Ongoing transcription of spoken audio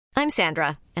I'm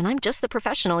Sandra, and I'm just the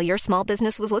professional your small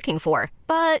business was looking for.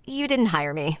 But you didn't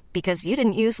hire me because you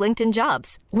didn't use LinkedIn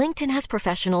Jobs. LinkedIn has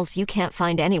professionals you can't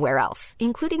find anywhere else,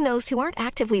 including those who aren't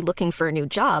actively looking for a new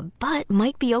job, but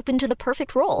might be open to the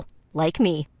perfect role, like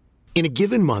me. In a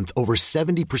given month, over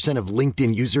 70% of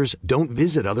LinkedIn users don't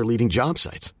visit other leading job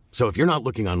sites. So if you're not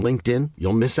looking on LinkedIn,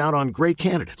 you'll miss out on great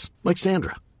candidates like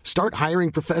Sandra. Start hiring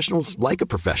professionals like a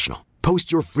professional.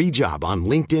 Post your free job on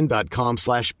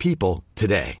linkedin.com/people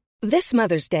today. This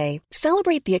Mother's Day,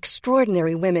 celebrate the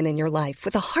extraordinary women in your life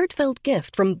with a heartfelt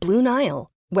gift from Blue Nile.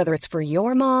 Whether it's for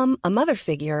your mom, a mother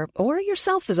figure, or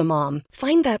yourself as a mom,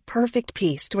 find that perfect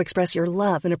piece to express your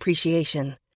love and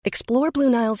appreciation. Explore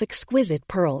Blue Nile's exquisite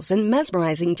pearls and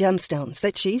mesmerizing gemstones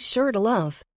that she's sure to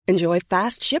love. Enjoy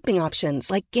fast shipping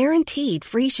options like guaranteed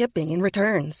free shipping and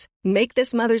returns. Make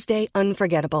this Mother's Day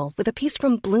unforgettable with a piece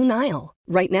from Blue Nile.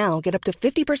 Right now, get up to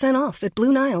 50% off at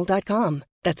BlueNile.com.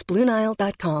 That's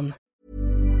BlueNile.com.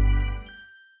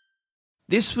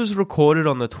 This was recorded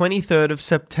on the 23rd of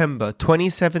September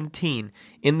 2017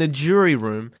 in the jury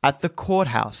room at the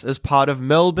courthouse as part of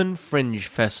Melbourne Fringe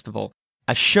Festival.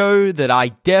 A show that I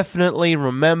definitely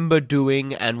remember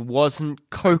doing and wasn't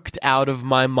coked out of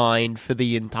my mind for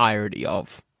the entirety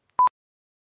of.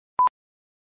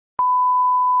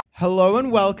 Hello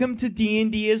and welcome to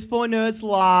D&D is for Nerds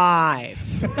Live.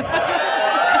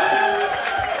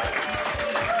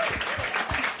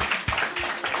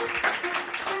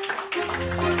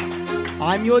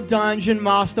 I'm your dungeon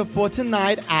master for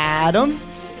tonight, Adam.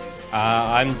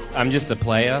 I'm just a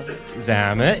player,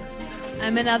 Zamet.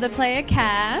 I'm another player,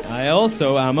 Cass. I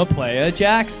also am a player,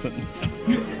 Jackson.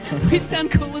 We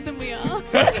sound cooler than we are.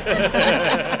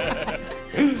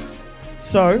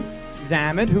 So,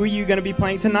 Zamet, who are you going to be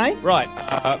playing tonight? Right,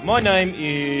 my name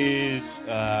is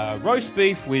roast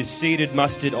beef with seeded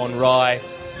mustard on rye.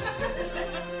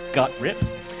 Gut rip.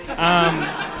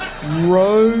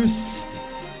 Roast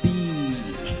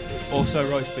beef. Also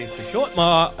roast beef for short.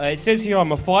 It says here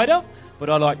I'm a fighter, but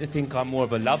I like to think I'm more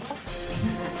of a lover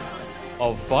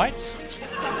of fights.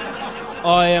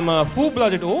 I am a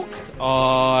full-blooded orc.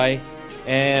 I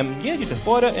am, just a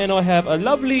fighter, and I have a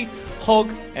lovely hog,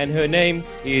 and her name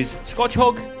is Scotch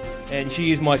Hog, and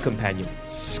she is my companion.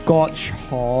 Scotch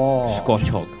Hog. Scotch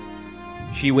Hog.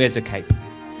 She wears a cape.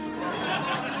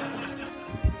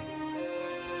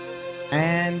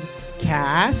 And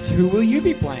Cass, who will you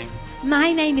be playing?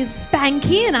 My name is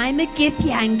Spanky, and I'm a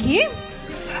Githyanki.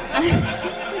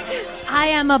 I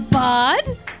am a bard,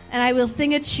 and I will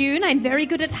sing a tune. I'm very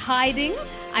good at hiding.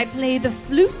 I play the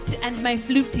flute, and my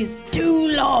flute is too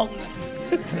long.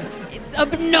 It's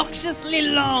obnoxiously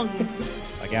long.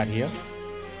 Like out here?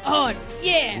 Oh,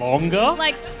 yeah. Longer?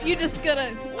 Like, you just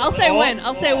gotta... I'll say when.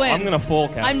 I'm gonna fall,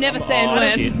 Cass. I'm never saying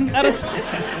when.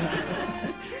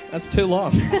 That's too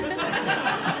long.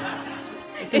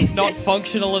 It's just not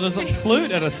functional as a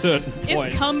flute at a certain point.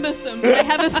 It's cumbersome. I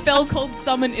have a spell called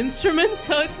Summon Instrument,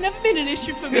 so it's never been an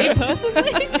issue for me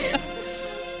personally.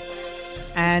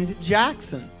 And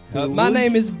Jackson. My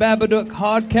name is Babadook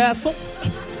Hardcastle.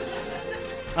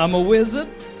 I'm a wizard,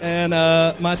 and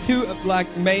my two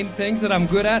main things that I'm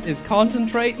good at is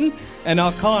concentrating and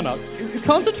Arcana. Is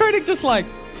concentrating just like...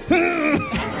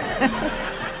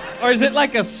 Or is it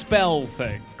like a spell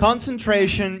thing?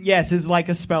 Concentration, yes, is like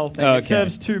a spell thing. Okay. It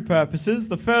serves two purposes.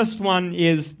 The first one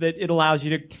is that it allows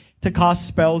you to cast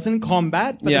spells in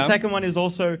combat, but the second one is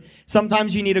also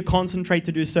sometimes you need to concentrate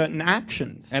to do certain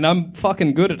actions. And I'm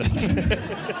fucking good at it.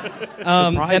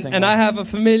 Surprisingly. And I have a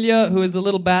familiar who is a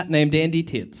little bat named Andy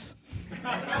Tits.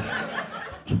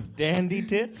 Dandy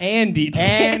Tits? Andy Tits.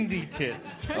 Andy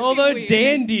Tits. Although weird.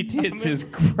 Dandy Tits is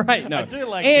great. No, I do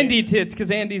like Andy Tits,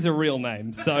 because Andy's a real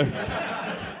name, so...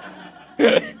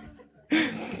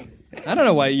 I don't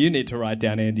know why you need to write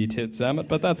down Andy Tits, Zamet,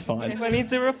 but that's fine. Everyone needs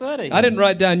to refer to you. I didn't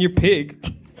write down your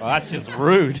pig. Well, that's just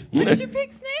rude. What's your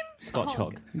pig's name? Scotch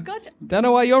Hog. Scotch. Don't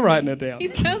know why you're writing it down. He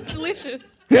sounds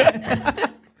delicious.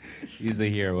 He's the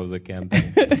hero of the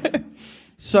campaign.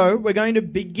 So we're going to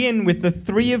begin with the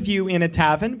three of you in a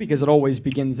tavern, because it always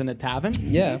begins in a tavern.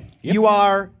 Yeah.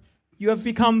 Yep. You have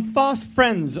become fast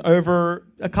friends over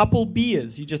a couple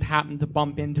beers. You just happen to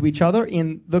bump into each other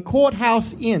in the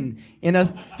Courthouse Inn in a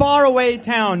faraway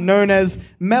town known as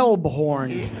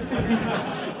Melbhorn.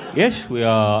 Yes, we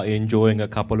are enjoying a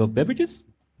couple of beverages.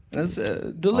 That's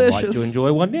delicious. I'd like to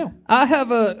enjoy one now. I have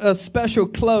a special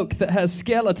cloak that has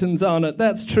skeletons on it.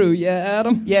 That's true, yeah,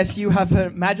 Adam? Yes, you have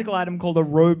a magical item called a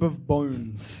robe of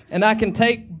bones. And I can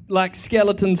take,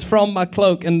 skeletons from my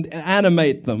cloak and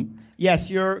animate them. Yes,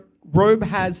 your robe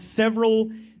has several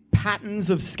patterns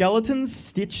of skeletons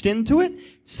stitched into it.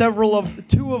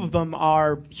 Two of them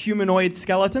are humanoid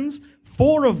skeletons.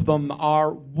 4 of them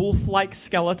are wolf-like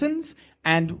skeletons,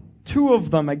 and 2 of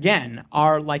them, again,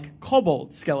 are like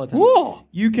kobold skeletons. Whoa.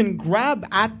 You can grab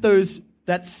at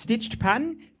that stitched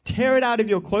pattern, tear it out of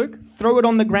your cloak, throw it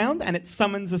on the ground, and it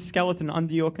summons a skeleton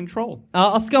under your control.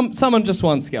 I'll summon just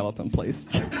one skeleton, please.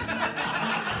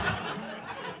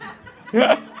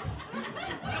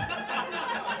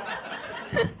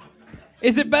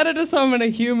 Is it better to summon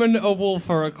a human, a wolf,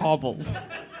 or a kobold?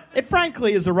 It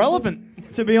frankly is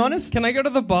irrelevant, to be honest. Can I go to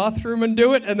the bathroom and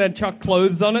do it and then chuck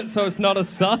clothes on it so it's not as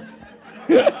sus?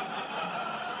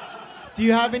 Do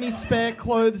you have any spare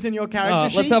clothes in your character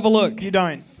sheet? Let's have a look. You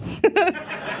don't.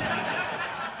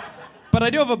 But I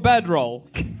do have a bedroll.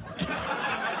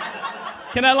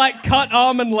 Can I, cut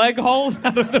arm and leg holes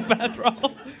out of the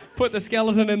bedroll? Put the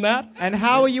skeleton in that? And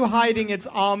how are you hiding its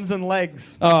arms and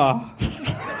legs? Oh.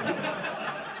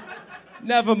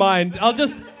 Never mind. I'll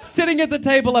just, sitting at the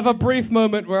table, have a brief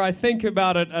moment where I think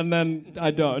about it and then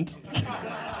I don't.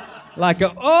 No,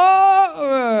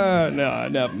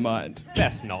 never mind.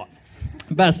 Best not.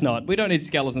 Best not. We don't need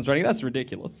skeletons running. That's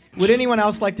ridiculous. Would anyone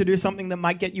else like to do something that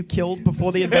might get you killed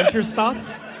before the adventure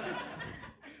starts?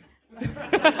 No.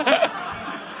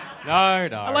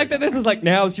 I like that this is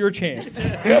now's your chance.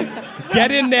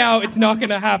 Get in now. It's not going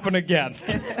to happen again.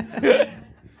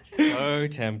 So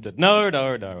tempted. No,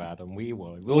 Adam. We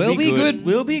won't. We'll be good.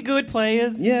 We'll be good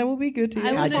players. Yeah, we'll be good to you.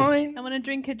 I want to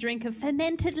drink a drink of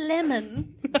fermented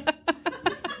lemon.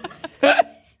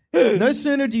 No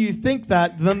sooner do you think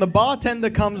that than the bartender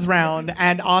comes round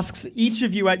and asks each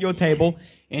of you at your table,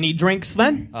 any drinks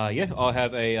then? Yes, I'll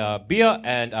have a beer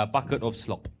and a bucket of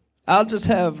slop. I'll just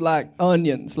have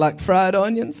onions, fried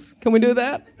onions. Can we do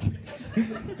that?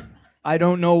 I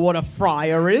don't know what a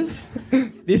fryer is.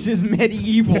 This is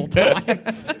medieval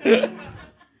times.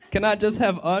 Can I just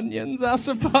have onions, I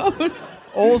suppose?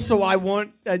 Also, I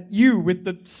want you with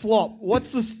the slop.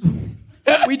 What's this?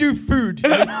 We do food, you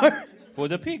know? For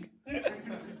the pig.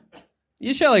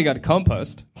 You surely got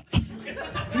compost.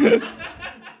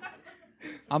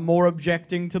 I'm more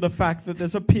objecting to the fact that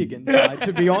there's a pig inside,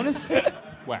 to be honest.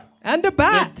 Wow. And a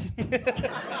bat.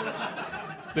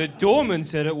 The doorman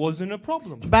said it wasn't a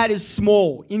problem. The bat is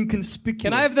small, inconspicuous.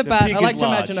 Can I have the The bat? pig I like is to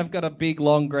large. imagine I've got a big,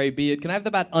 long, grey beard. Can I have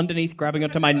the bat underneath, grabbing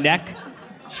onto my neck,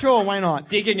 Sure, why not?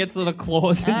 digging its little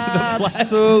claws into the flesh?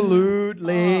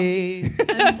 Absolutely.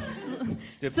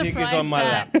 The pig is on my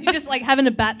lap. You're just having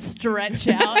a bat stretch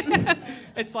out.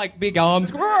 It's big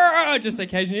arms, just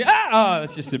occasionally.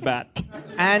 It's just a bat.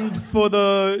 And for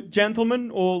the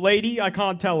gentleman or lady, I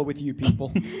can't tell with you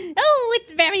people. Oh,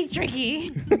 it's very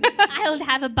tricky. I'll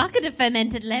have a bucket of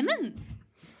fermented lemons.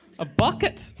 A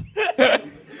bucket?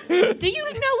 Do you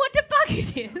know what a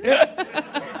bucket is?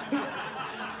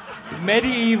 It's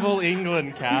medieval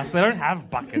England, Cass. They don't have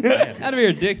buckets there. That'd be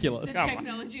ridiculous.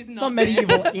 Technology is It's not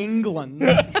medieval England.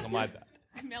 Oh, my bad.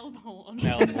 Melbourne.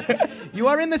 You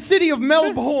are in the city of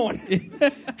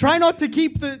Melbhorn. Try not to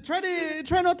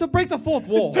break the fourth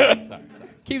wall. Sorry.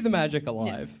 Keep the magic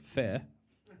alive. Fair.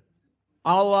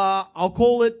 I'll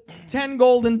call it 10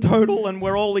 gold in total, and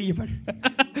we're all even.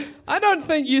 I don't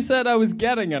think you said I was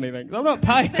getting anything, 'cause I'm not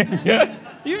paying.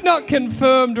 You've not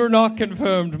confirmed or not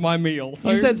confirmed my meal. So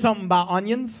You said something about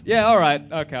onions. yeah, all right.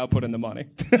 Okay, I'll put in the money.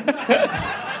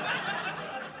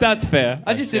 That's fair.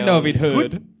 I just didn't know if he'd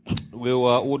heard. We'll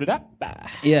order that.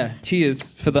 Yeah,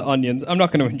 cheers for the onions. I'm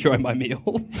not going to enjoy my meal.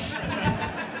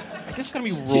 It's just going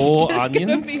to be raw It's onions.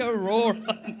 going to be a raw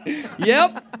onion.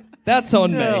 Yep, that's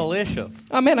on me. Delicious.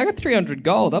 Oh man, I got 300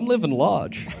 gold. I'm living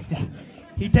large.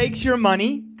 He takes your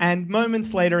money, and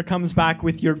moments later comes back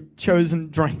with your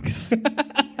chosen drinks.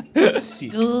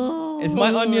 Is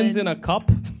my onions in a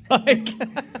cup?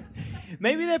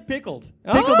 Maybe they're pickled.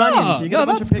 Pickled onions. You get no, a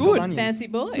bunch that's of pickled good. onions. Fancy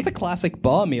boy. It's a classic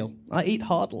bar meal. I eat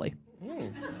heartily.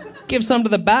 Give some to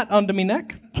the bat under me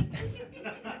neck.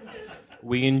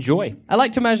 We enjoy. I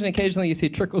like to imagine occasionally you see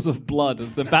trickles of blood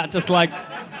as the bat just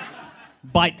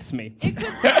bites me.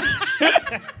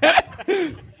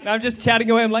 And I'm just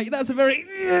chatting away. I'm like, that's a very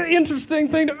interesting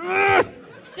thing to...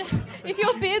 If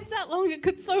your beard's that long, it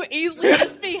could so easily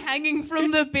just be hanging from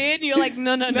the beard. And you're like,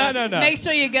 no. No. Make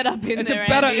sure you get up in there,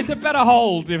 Andy. It's a better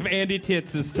hold if Andy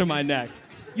Tits is to my neck.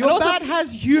 Your bat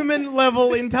has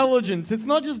human-level intelligence. It's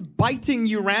not just biting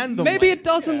you randomly. Maybe it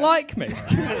doesn't like me.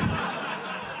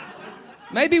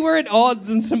 Maybe we're at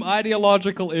odds in some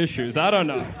ideological issues. I don't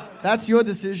know. That's your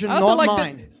decision, I also not like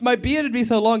mine. that my beard would be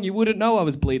so long you wouldn't know I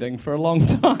was bleeding for a long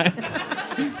time.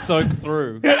 Soak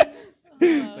through.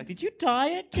 Did you dye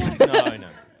it, Jack? No.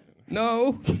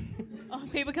 No. Oh,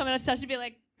 people coming up to touch and be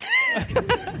like,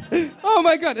 Oh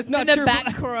my God, it's not And the true.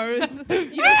 bat crows.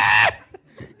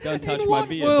 Don't touch In my what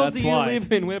beard, world that's do you why.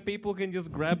 live in where people can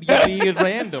just grab your beard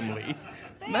randomly?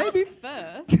 Maybe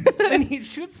first. Then he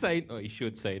should say no. He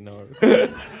should say no.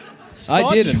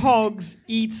 Scotch didn't. Hogs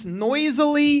eats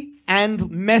noisily and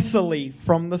messily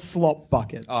from the slop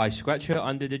bucket. I scratch her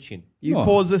under the chin. You Oh.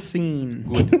 cause a scene.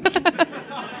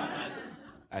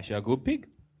 Actually, a good pig.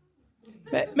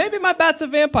 Maybe my bat's a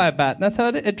vampire bat. That's how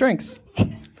it drinks.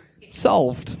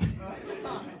 Solved.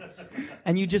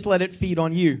 And you just let it feed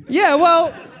on you. Yeah,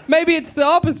 well, maybe it's the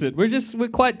opposite. We're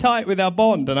quite tight with our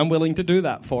bond, and I'm willing to do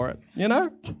that for it. You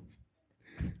know?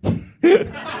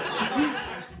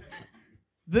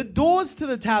 The doors to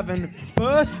the tavern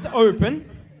burst open,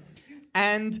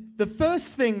 and the first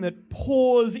thing that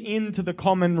pours into the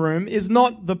common room is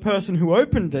not the person who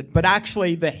opened it, but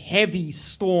actually the heavy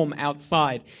storm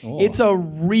outside. Oh. It's a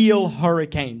real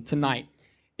hurricane tonight.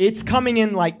 It's coming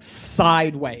in like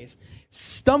sideways.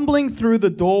 Stumbling through the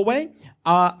doorway,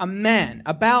 a man,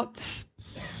 about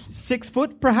 6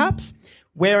 foot perhaps,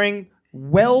 wearing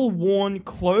well-worn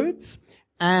clothes,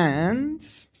 and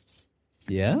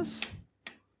Yes?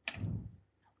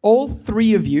 all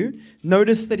three of you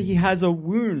notice that he has a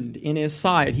wound in his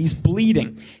side. He's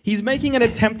bleeding. He's making an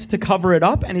attempt to cover it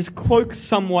up, and his cloak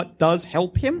somewhat does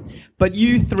help him, but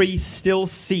you three still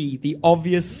see the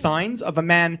obvious signs of a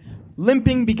man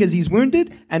limping because he's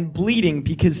wounded and bleeding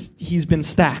because he's been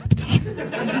stabbed.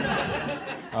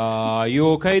 You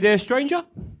okay there, stranger?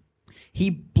 He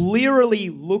blearily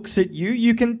looks at you.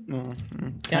 You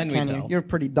can... Can we you? tell? You're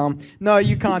pretty dumb. No,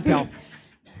 you can't tell.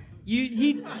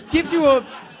 He gives you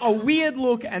a weird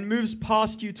look and moves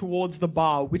past you towards the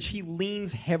bar, which he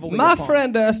leans heavily My upon.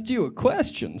 friend asked you a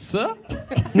question, sir.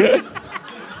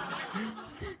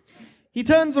 He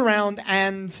turns around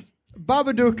and...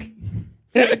 Babadook,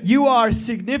 you are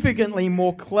significantly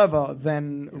more clever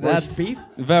than roast That's beef.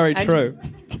 very And true.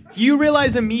 You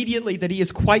realize immediately that he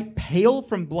is quite pale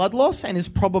from blood loss and is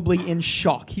probably in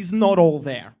shock. He's not all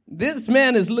there. This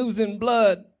man is losing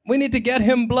blood. We need to get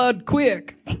him blood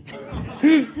quick.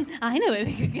 I know where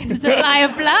we could get a supply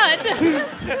of blood.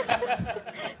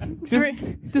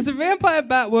 Does a vampire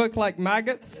bat work like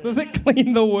maggots? Does it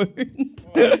clean the wound?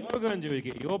 What we're going to do is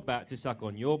get your bat to suck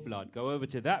on your blood. Go over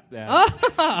to that there.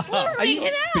 Are you,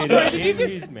 Spit it in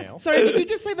his mouth. sorry, did you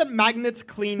just say that magnets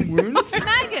clean wounds?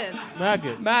 Maggots.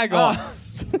 Maggots.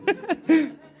 Maggots.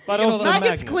 But also Maggots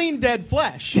magnets. clean dead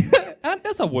flesh. And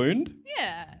that's a wound.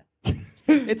 Yeah.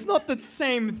 It's not the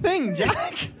same thing,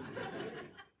 Jack.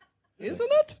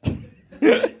 Isn't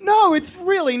it? No, it's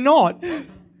really not.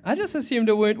 I just assumed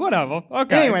a wound. Whatever.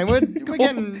 Okay. Anyway, we're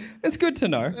getting... It's good to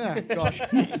know. Oh, gosh.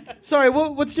 Sorry,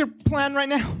 what's your plan right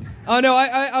now? Oh no,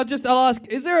 I'll ask.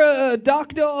 Is there a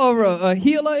doctor or a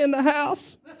healer in the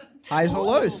house? Highs or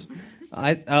lows?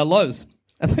 Eyes lows.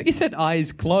 I thought you said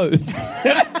eyes closed.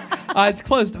 Eyes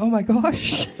closed. Oh my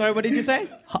gosh. Sorry, what did you say?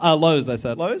 Lows. I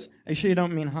said. Lows? Are you sure you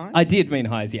don't mean highs? I did mean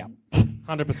highs. Yeah.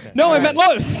 100%. No, I meant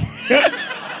lows.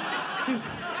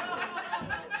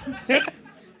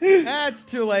 That's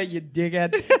too late, you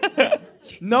dickhead.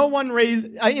 No one raised...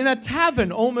 in a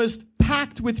tavern almost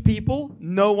packed with people,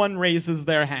 no one raises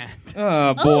their hand. Oh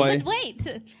Oh, boy. but wait.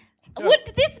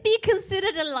 Would this be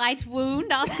considered a light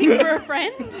wound, asking for a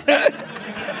friend?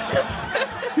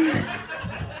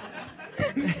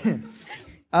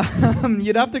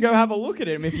 You'd have to go have a look at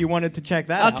him if you wanted to check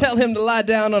that I'll out. tell him to lie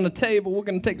down on a table. We're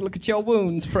going to take a look at your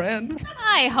wounds, friend.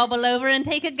 I hobble over and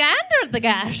take a gander at the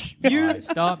gash. Right,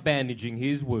 start bandaging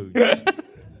his wounds.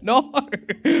 No.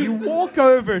 You walk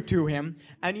over to him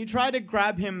and you try to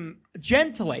grab him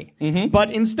gently, but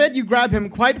instead you grab him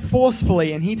quite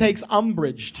forcefully, and he takes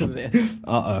umbrage to this.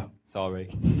 Uh-oh. Sorry.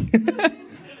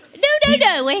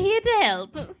 No, we're here to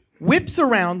help. Whips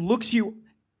around, looks you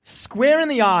square in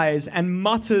the eyes, and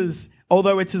mutters,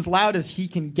 although it's as loud as he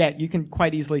can get, you can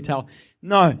quite easily tell,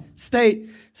 "No, stay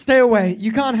away.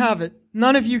 You can't have it.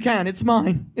 None of you can. It's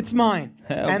mine. It's mine."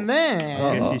 And then...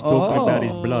 Guess he's talking about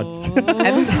his blood.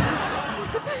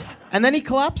 And then he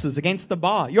collapses against the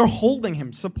bar. You're holding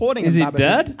him, supporting Is him. he Babadook.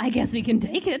 dead? I guess we can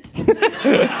take it.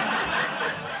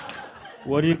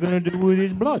 What are you going to do with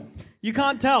his blood? You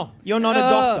can't tell. You're not a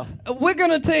doctor. We're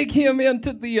going to take him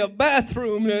into the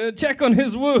bathroom to check on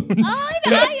his wounds. I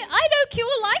know cure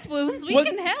light wounds. We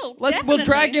can help. We'll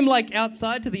drag him like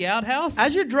outside to the outhouse.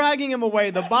 As you're dragging him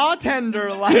away, the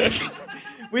bartender, like,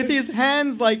 with his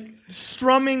hands, like,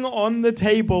 strumming on the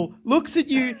table, looks at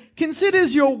you,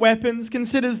 considers your weapons,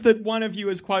 considers that one of you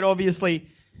is quite obviously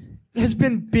has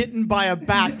been bitten by a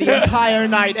bat the entire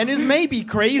night and is maybe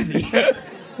crazy.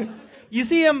 You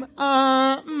see him,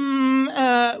 and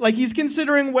he's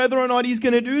considering whether or not he's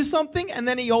going to do something, and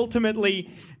then he ultimately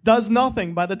does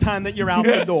nothing by the time that you're out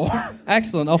the door.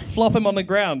 Excellent. I'll flop him on the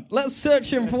ground. Let's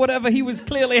search him for whatever he was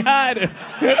clearly hiding.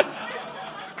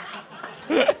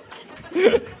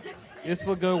 This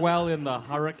will go well in the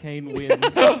hurricane winds.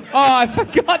 Oh, I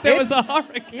forgot there was a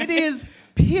hurricane. It is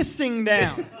pissing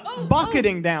down,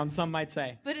 bucketing down, some might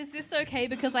say. But is this okay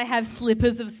because I have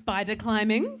slippers of spider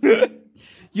climbing?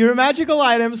 Your magical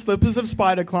items, slippers of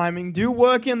spider climbing, do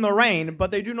work in the rain,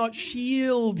 but they do not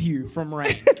shield you from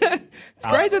rain. It's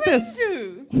great at this.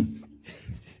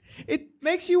 It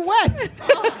makes you wet.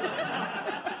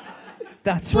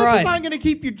 That's Slippers right. aren't going to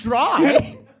keep you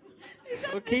dry.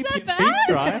 We'll keep that your bad? feet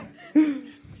dry.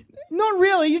 Not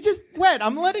really, you're just wet.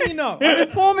 I'm letting you know. I'm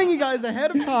informing you guys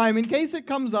ahead of time. In case it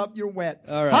comes up, you're wet.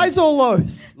 All right. Highs or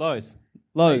lows? Lows.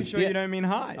 Lows. Sure you don't mean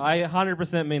highs? I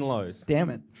 100% mean lows. Damn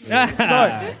it.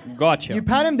 So, gotcha. You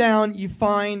pat him down, you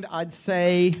find, I'd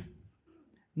say,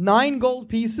 9 gold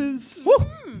pieces. Woo.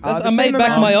 I made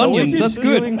back my onions. That's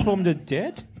good. Stealing from the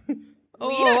dead?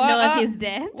 We don't know if he's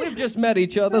dead. We've just met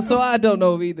each other, so I don't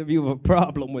know if either of you have a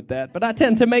problem with that. But I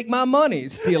tend to make my money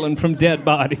stealing from dead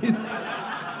bodies.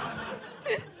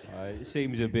 It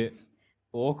seems a bit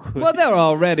awkward. Well, they're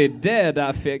already dead,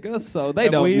 I figure, so they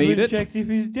don't we need even it. checked if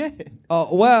he's dead.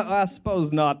 Oh, well, I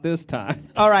suppose not this time.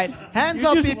 All right, hands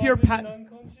up if you're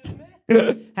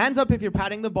hands up if you're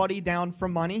patting the body down for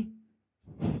money.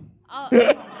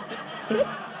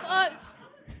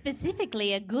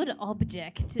 Specifically, a good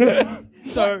object.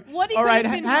 So, What do you all right, think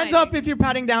I've been hands hiding? up if you're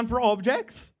patting down for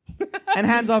objects, and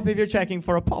hands up if you're checking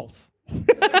for a pulse. All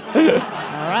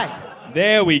right.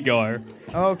 There we go.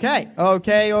 Okay.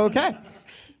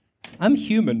 I'm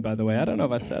human, by the way. I don't know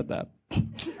if I said that.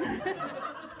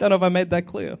 Don't know if I made that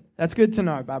clear. That's good to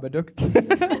know, Babadook.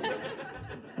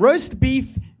 Roast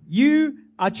beef, you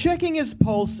are checking his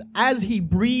pulse as he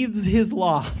breathes his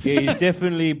last. Yeah, he's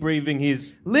definitely breathing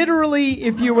his... Literally,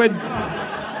 if you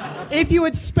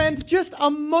had spent just a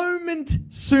moment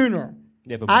sooner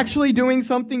Never mind. actually doing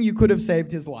something, you could have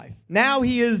saved his life. Now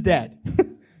he is dead.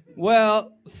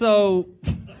 Well, so...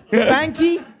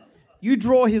 Spanky, you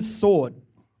draw his sword.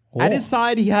 At his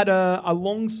side, he had a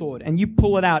long sword, and you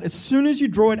pull it out. As soon as you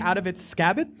draw it out of its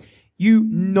scabbard, you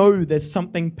know there's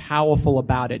something powerful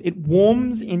about it. It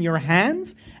warms in your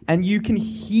hands, and you can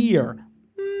hear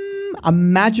a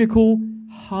magical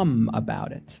hum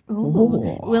about it.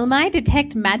 Ooh. Will my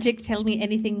detect magic tell me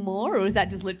anything more, or is that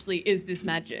just literally, is this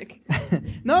magic?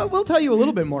 No, we'll tell you a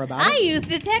little bit more about I it. use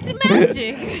detect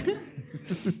magic.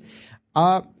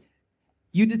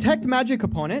 You detect magic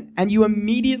upon it, and you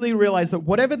immediately realize that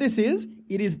whatever this is,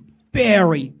 it is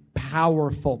very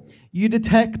powerful. You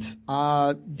detect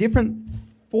 4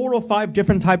 or 5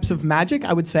 different types of magic.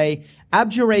 I would say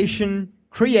abjuration,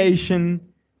 creation.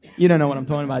 You don't know what I'm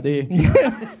talking about, do you?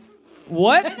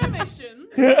 What?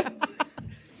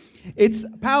 It's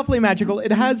powerfully magical.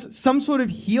 It has some sort of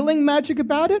healing magic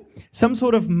about it, some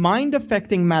sort of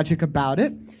mind-affecting magic about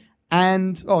it,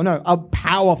 and, a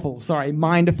powerful,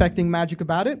 mind-affecting magic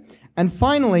about it. And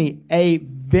finally, a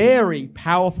very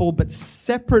powerful but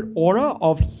separate aura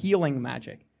of healing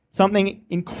magic. Something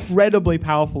incredibly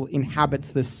powerful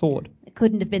inhabits this sword. It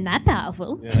couldn't have been that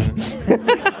powerful.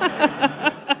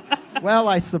 Well,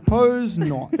 I suppose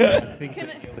not. I think the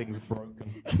healing's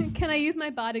broken. Can I use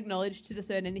my bardic knowledge to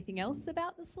discern anything else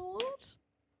about the sword?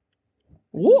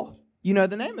 Whoa! You know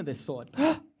the name of this sword.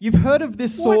 You've heard of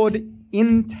this sword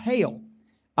in Tale.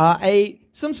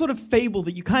 Some sort of fable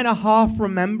that you kind of half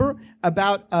remember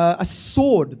about a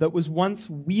sword that was once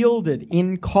wielded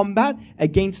in combat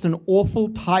against an awful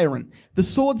tyrant. The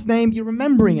sword's name, you're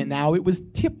remembering it now, it was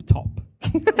Tip Top.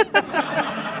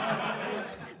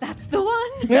 That's the one.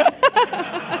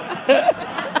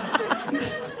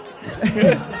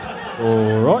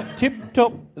 All right, Tip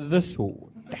Top the sword.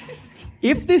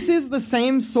 If this is the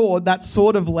same sword, that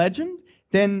sword of legend,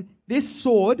 then this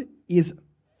sword is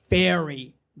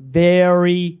very,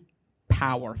 very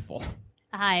powerful.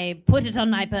 I put it on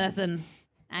my person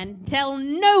and tell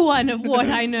no one of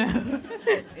what I know.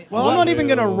 Well, I'm not even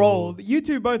going to roll. You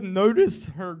two both notice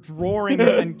her drawing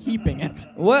it and keeping it.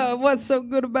 Well, what's so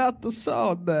good about the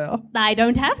sword there? I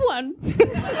don't have one.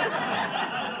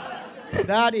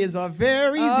 That is a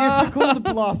very difficult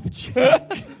bluff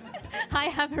check. I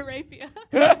have a rapier.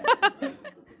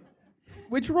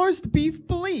 Which roast beef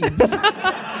believes.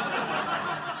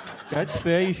 That's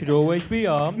fair, you should always be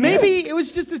armed. Maybe it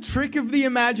was just a trick of the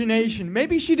imagination.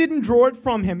 Maybe she didn't draw it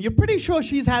from him. You're pretty sure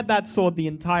she's had that sword the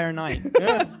entire night.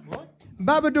 Yeah. What?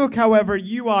 Babadook, however,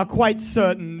 you are quite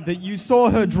certain that you saw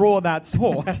her draw that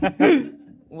sword.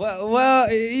 Well,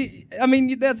 I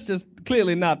mean, that's just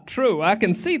clearly not true. I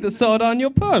can see the sword on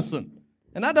your person.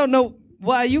 And I don't know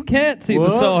why you can't see the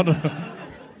sword.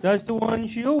 That's the one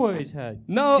she always had.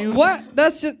 No, what?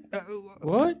 That's just...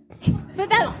 What? But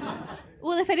that...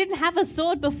 Well, if I didn't have a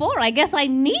sword before, I guess I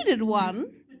needed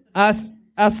one. I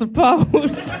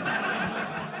suppose.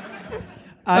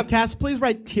 Cass, please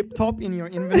write Tip Top in your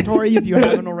inventory if you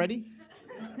haven't already.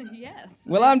 Yes.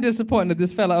 Well, I'm disappointed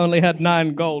this fella only had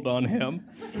 9 gold on him.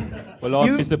 Well,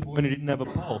 I'm disappointed he didn't have a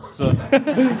pulse. So.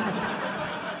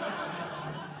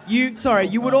 You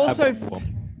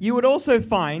would also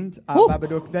find,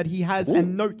 Babadook, that he has a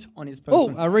note on his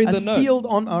person. I read the note. Sealed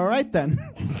on... All right, then.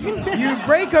 You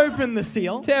break open the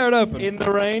seal. Tear it open. In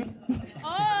the rain.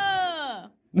 Oh!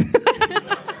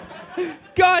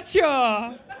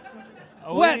 Gotcha!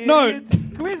 Wet note.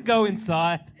 Can we just go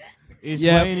inside? It's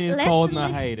raining, it's cold, and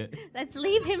I hate it. Let's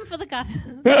leave him for the gutters.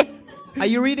 Are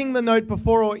you reading the note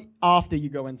before or after you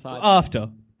go inside? After.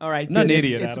 All right, Not good. an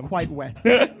idiot, It's Adam. quite wet.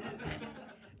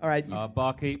 All right.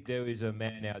 Barkeep, there is a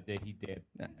man out there, he dead.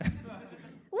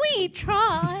 We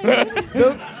tried.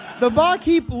 The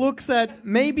barkeep looks at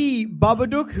maybe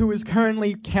Babadook, who is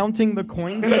currently counting the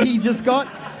coins that he just got,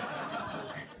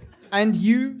 and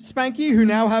you, Spanky, who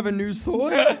now have a new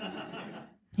sword.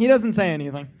 He doesn't say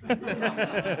anything.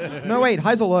 No, wait,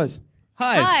 highs or lows?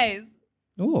 Highs. Guys.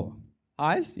 Oh.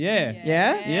 Eyes? Yeah.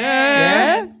 Yeah?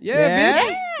 Yes. Yeah,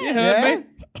 bitch. You heard me.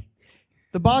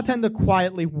 The bartender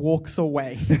quietly walks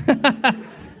away.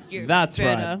 That's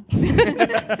better.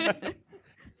 right.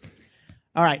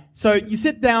 All right, so you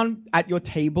sit down at your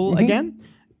table again,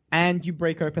 and you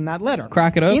break open that letter.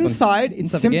 Crack it open. Inside,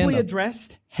 it's simply Insuffigiendo.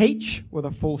 addressed H with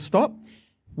a full stop.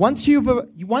 Once you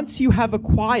have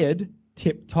acquired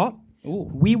Tip Top,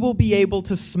 we will be able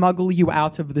to smuggle you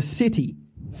out of the city.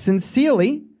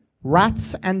 Sincerely,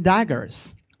 Rats and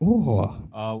Daggers. Ooh.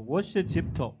 What's the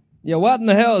tip top? Yeah, what in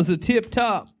the hell is a tip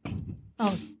top?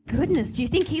 Oh, goodness. Do you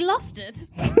think he lost it?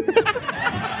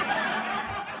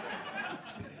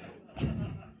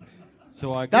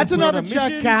 So I guess That's we're on another a check,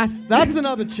 mission Cass. That's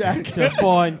another check. to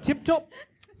find tip top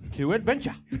to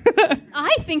adventure.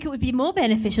 I think it would be more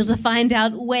beneficial to find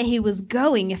out where he was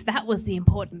going if that was the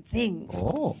important thing.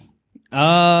 Oh.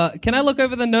 Can I look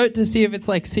over the note to see if it's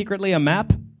like secretly a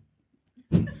map?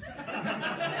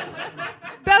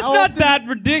 That's not that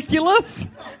ridiculous.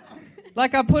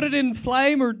 Like I put it in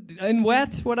flame or in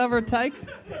wet, whatever it takes.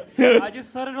 I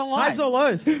just said it a lie. Highs or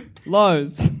lows?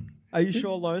 Lows. Are you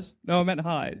sure lows? No, I meant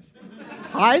highs.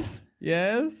 Highs?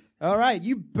 Yes. All right,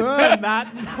 you burned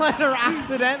that letter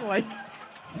accidentally.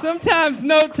 Sometimes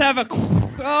notes have a...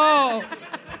 Oh.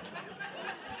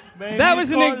 Maybe That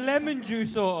was it's an got lemon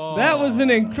juice or... That was an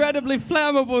incredibly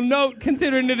flammable note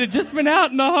considering it had just been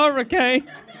out in a hurricane.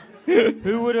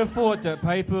 Who would have thought that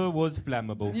paper was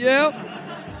flammable? Yep.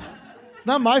 It's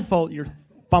not my fault you're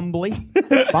fumbly.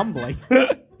 Fumbly.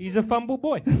 He's a fumble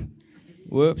boy.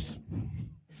 Whoops.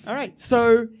 All right,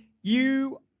 so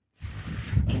you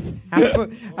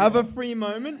have a free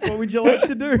moment. What would you like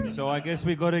to do? So I guess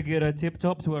we got to get a tip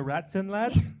top to a rats and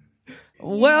lads.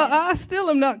 Well, I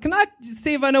still am not... Can I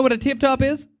see if I know what a tip-top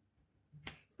is?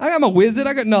 I'm a wizard.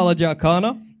 I got knowledge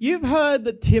arcana. You've heard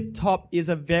that Tip Top is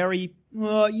a very...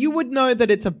 you would know that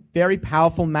it's a very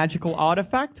powerful magical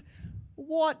artifact.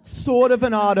 What sort of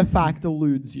an artifact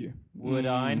eludes you? Would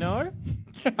I know?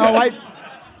 Oh,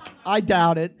 I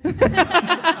doubt it.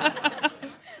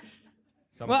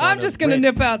 Well, I'm just going to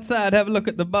nip outside, have a look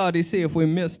at the body, see if we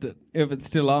missed it, if it's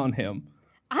still on him.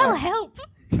 I'll help.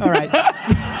 All right.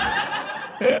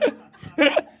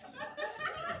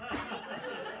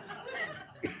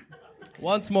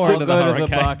 Once more I'll into the go to hurricane.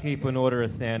 the barkeep and order a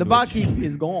sandwich. The barkeep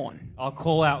is gone. I'll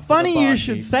call out for Funny the you barkeep.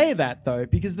 should say that, though,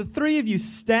 because the three of you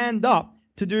stand up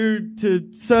to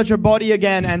search a body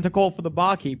again and to call for the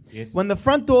barkeep. Yes. When the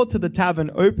front door to the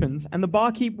tavern opens and the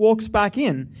barkeep walks back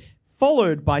in,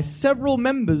 followed by several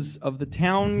members of the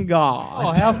town guard.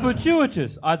 Oh, how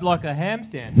fortuitous. I'd like a ham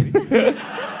sandwich,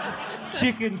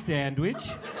 chicken sandwich,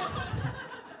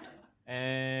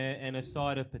 and a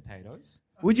side of potatoes.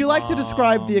 Would you like to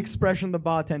describe the expression the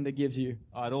bartender gives you?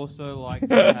 I'd also like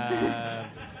to have...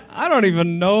 I don't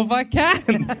even know if I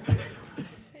can.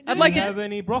 I'd like to have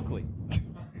any broccoli.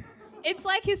 It's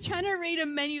like he's trying to read a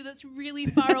menu that's really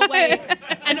far away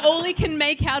and all he can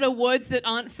make out are words that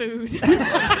aren't food.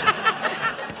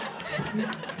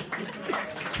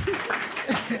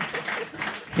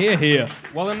 Here, here.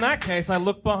 Well, in that case, I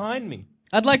look behind me.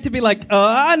 I'd like to be like,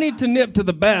 I need to nip to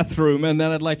the bathroom, and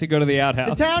then I'd like to go to the outhouse.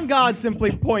 The town guard simply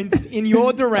points in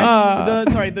your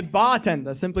direction. The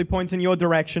bartender simply points in your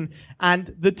direction,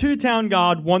 and the two town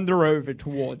guard wander over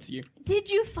towards you. Did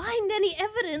you find any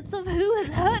evidence of who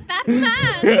has hurt that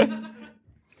man?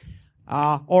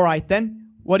 All right, then.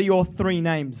 What are your 3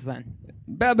 names, then?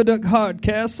 Babadook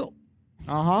Hardcastle.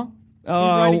 Uh-huh. He's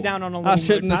Oh, writing down on a little I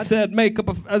shouldn't have notepad. said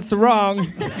makeup. That's wrong.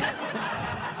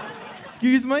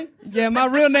 Excuse me? Yeah, my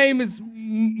real name is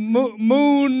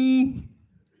Moon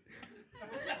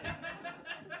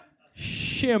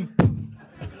Shimp.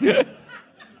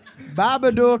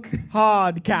 Babadook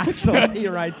Hardcastle, he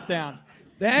writes down.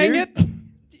 Dang You- it.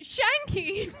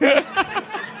 Shanky.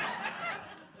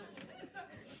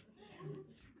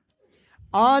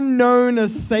 Unknown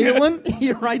assailant,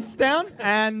 he writes down.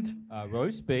 And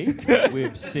Roast beef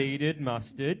with seeded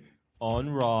mustard on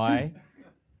rye,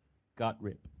 gut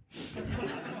rip.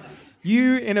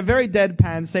 you, in a very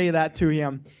deadpan, say that to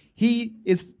him. He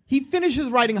finishes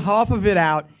writing half of it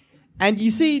out, and you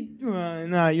see,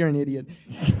 no, you're an idiot.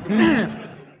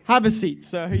 Have a seat,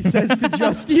 sir, he says to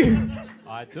just you.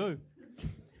 I do.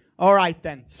 All right,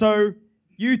 then. So,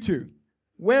 you two,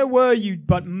 where were you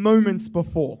but moments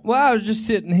before? Well, I was just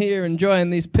sitting here enjoying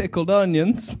these pickled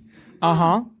onions.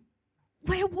 Uh-huh.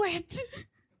 We're wet.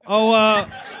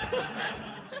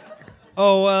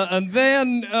 And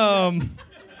then,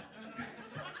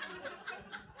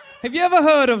 have you ever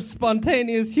heard of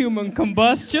spontaneous human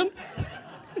combustion?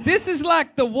 This is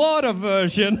like the water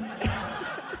version.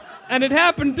 And it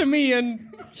happened to me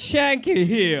and Shanky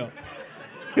here.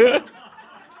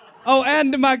 Oh,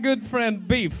 and my good friend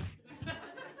Beef.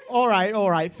 All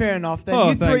right, fair enough. Then Oh,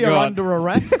 you thank 3 are God. under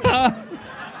arrest.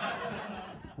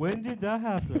 When did that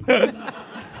happen?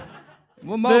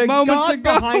 Well, The moments guard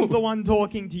ago. behind the one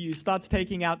talking to you starts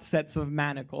taking out sets of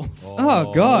manacles.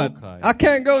 Oh, God. okay. I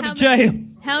can't go to How jail. many,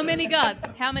 how many guards?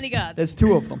 How many guards? There's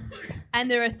 2 of them. And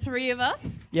there are 3 of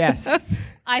us. Yes.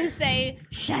 I say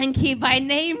Shanky by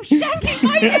name, Shanky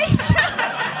by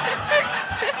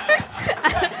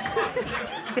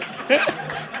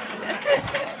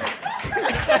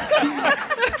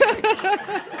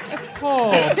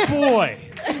Oh, boy.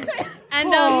 And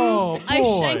Oh, I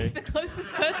boy. shank the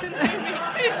closest person to me.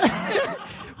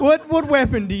 What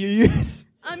weapon do you use?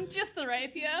 I'm just the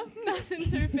rapier. Nothing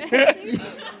too fancy.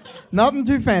 Nothing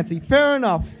too fancy. Fair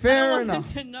enough. I Fair want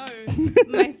enough. them to know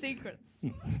my secrets.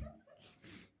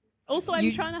 Also,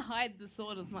 I'm trying to hide the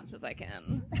sword as much as I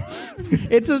can.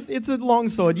 It's a long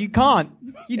sword. You can't.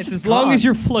 You It's just as long can't. as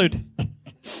your flute.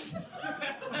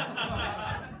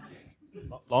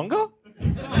 Longer?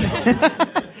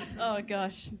 Oh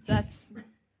gosh,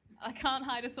 I can't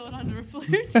hide a sword under a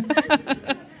flute.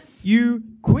 You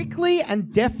quickly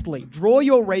and deftly draw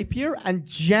your rapier and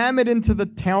jam it into the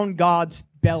town guard's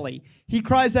belly. He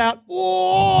cries out,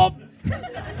 "Oh!"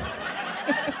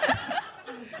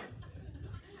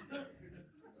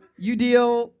 You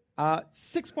deal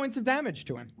 6 points of damage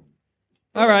to him.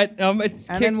 All right, it's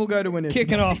And then we'll go to initiative.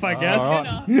 kicking off, I guess. All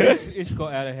right. It's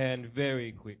got out of hand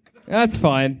very quick. That's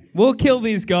fine. We'll kill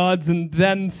these guards and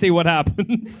then see what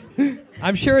happens.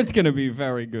 I'm sure it's going to be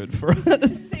very good for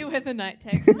us. See where the night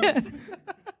takes us.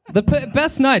 The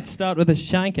best nights start with a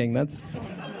shanking. That's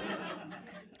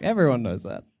everyone knows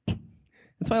that.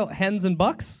 That's why hens and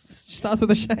bucks starts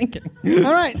with a shanking.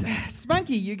 All right,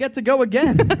 Spanky, you get to go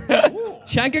again.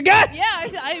 Shank again. Yeah,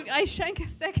 I shank a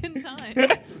second time.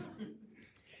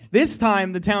 This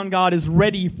time, the town guard is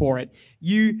ready for it.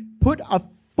 You put a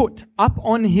foot up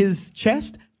on his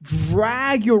chest,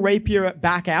 drag your rapier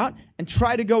back out, and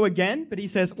try to go again, but he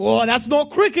says, "Oh, that's not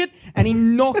cricket," and he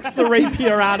knocks the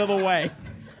rapier out of the way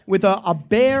with a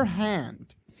bare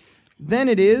hand. Then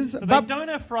it is... So they don't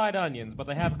have fried onions, but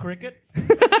they have cricket?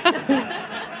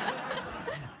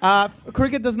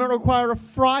 Cricket does not require a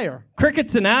fryer.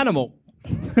 Cricket's an animal.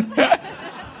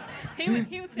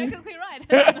 He was technically right.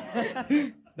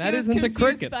 That He was isn't a confused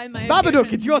cricket. by my Babadook,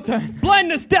 appearance. it's your turn.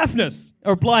 Blindness, deafness,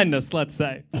 or blindness, let's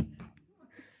say.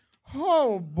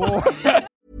 Oh, boy.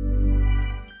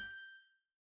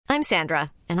 I'm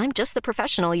Sandra, and I'm just the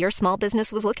professional your small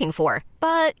business was looking for.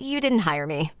 But you didn't hire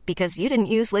me because you didn't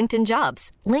use LinkedIn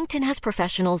Jobs. LinkedIn has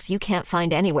professionals you can't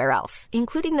find anywhere else,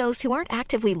 including those who aren't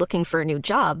actively looking for a new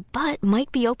job, but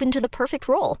might be open to the perfect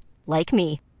role, like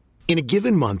me. In a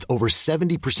given month, over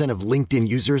 70% of LinkedIn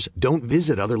users don't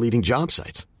visit other leading job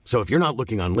sites. So if you're not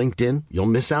looking on LinkedIn, you'll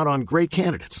miss out on great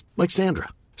candidates like Sandra.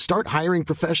 Start hiring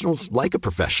professionals like a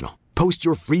professional. Post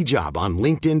your free job on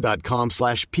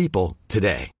linkedin.com/people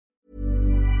today.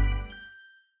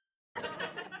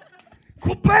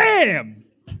 Bam!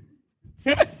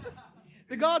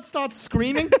 The guard starts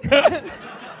screaming.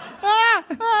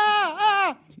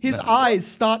 His eyes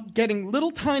start getting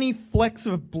little tiny flecks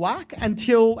of black and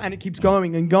it keeps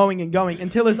going and going and going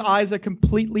until his eyes are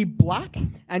completely black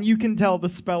and you can tell the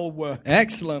spell worked.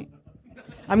 Excellent.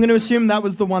 I'm going to assume that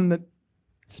was the one that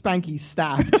Spanky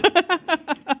stabbed.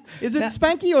 Is it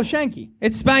Spanky or Shanky?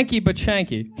 It's Spanky but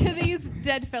Shanky. To these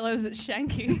dead fellows, it's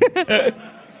Shanky.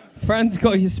 Friends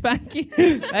call you Spanky.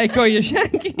 They call you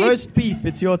Shanky. Roast beef,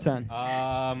 it's your turn.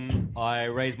 I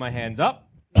raise my hands up.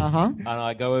 Uh-huh. And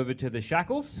I go over to the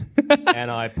shackles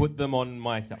and I put them on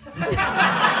myself.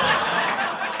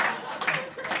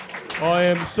 I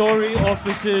am sorry,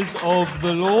 officers of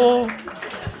the law.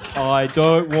 I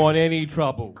don't want any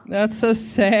trouble. That's so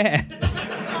sad.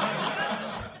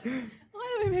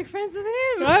 Why do we make friends with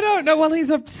him? I don't know. Well, he's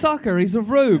a sucker. He's a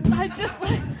rube. I just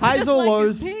like. Highs or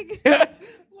lows? Pig.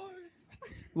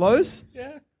 Lows?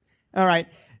 Yeah. All right.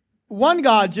 One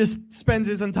guard just spends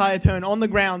his entire turn on the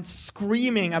ground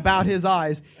screaming about his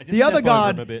eyes. The other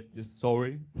guard, a bit. Just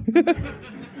sorry.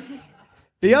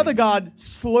 the other guard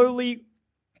slowly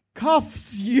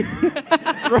cuffs you,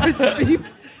 roast beef,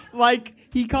 like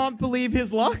he can't believe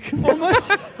his luck.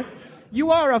 Almost.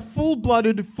 You are a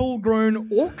full-blooded, full-grown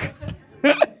orc,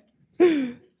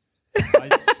 I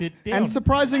sit down. and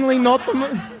surprisingly not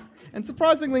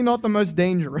the most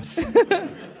dangerous.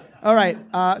 All right,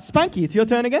 Spanky, it's your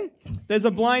turn again. There's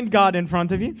a blind guard in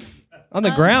front of you. On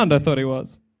the ground, I thought he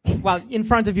was. Well, in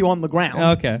front of you on the ground.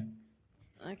 Okay.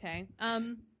 Okay.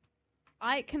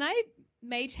 Can I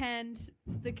mage hand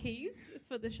the keys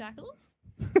for the shackles?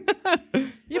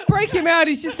 You break him out,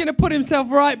 he's just going to put himself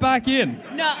right back in.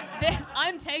 No,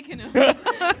 I'm taking them.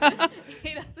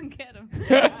 He doesn't get them.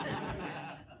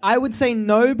 I would say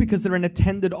no because they're an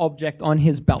attended object on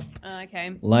his belt.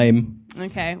 Okay. Lame.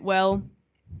 Okay. Well.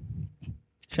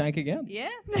 Shank again. Yeah.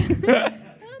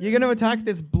 You're going to attack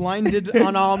this blinded,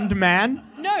 unarmed man?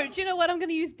 No. Do you know what? I'm going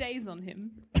to use daze on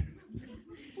him.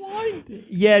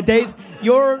 Yeah, Daze.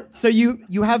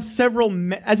 You have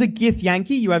several as a Gith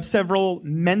Yankee. You have several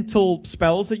mental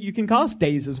spells that you can cast.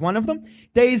 Daze is one of them.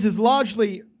 Daze is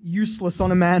largely useless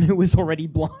on a man who is already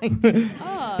blind.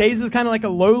 Oh. Daze is kind of like a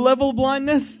low-level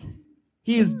blindness.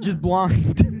 He is just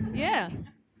blind. Yeah.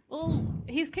 Well,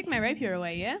 he's kicked my rapier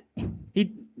away. Yeah.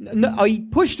 He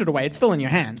pushed it away. It's still in your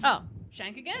hands. Oh,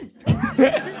 shank again.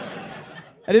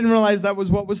 I didn't realize that was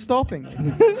what was stopping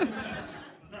you.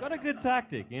 Got a good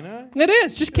tactic, you know? It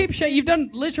is. Just keep shank. You've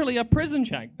done literally a prison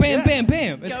shank. Bam, bam,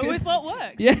 bam. It's Go good. with what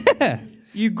works. Yeah.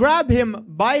 You grab him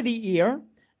by the ear,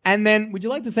 and then, would you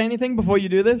like to say anything before you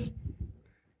do this?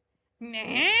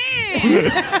 Nah.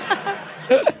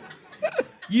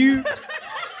 You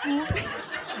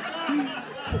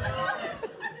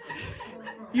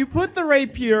you put the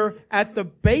rapier at the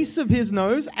base of his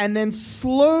nose and then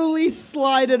slowly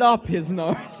slide it up his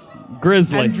nose.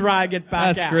 Grizzly. And drag it back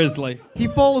out. That's grizzly. He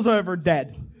falls over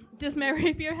dead. Does my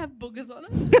rapier have boogers on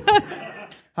it?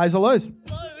 Highs or lows?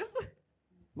 Lows.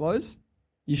 Lows?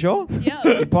 You sure? Yeah.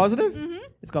 You positive? Mm-hmm.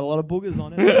 It's got a lot of boogers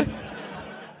on it.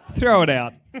 Throw it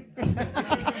out.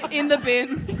 In the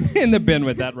bin. In the bin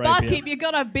with that rapier. Barkeep, you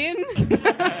got a bin?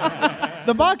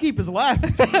 The barkeeper's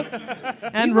left.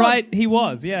 And he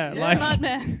was, yeah. Like, Smart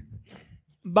man.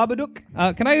 Babadook.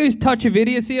 can I use touch of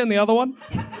idiocy on the other one?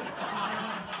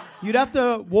 You'd have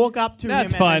to walk up to him.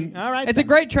 That's fine. All right. It's a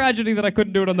great tragedy that I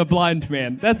couldn't do it on the blind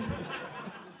man. That's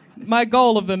my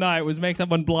goal of the night was make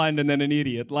someone blind and then an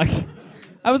idiot. Like,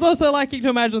 I was also liking to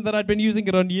imagine that I'd been using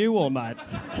it on you all night.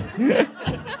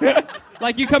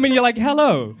 Like you come in, you're like,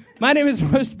 "Hello, my name is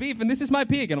Roast Beef, and this is my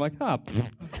pig," and I'm like, "Huh."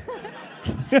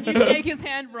 You shake his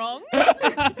hand wrong?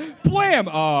 Blam!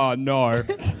 Oh no.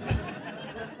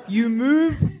 You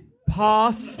move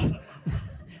past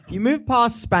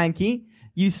Spanky.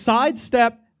 You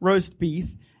sidestep Roast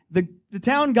Beef. The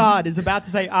town guard is about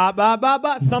to say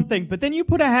something, but then you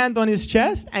put a hand on his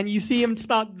chest and you see him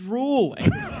start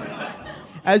drooling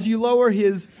as you lower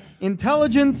his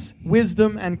intelligence,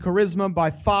 wisdom, and charisma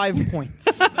by 5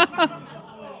 points.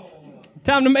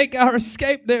 Time to make our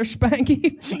escape there,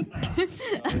 Spanky.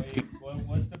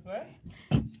 What's the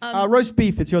plan? Roast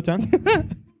Beef, it's your turn.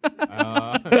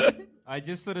 I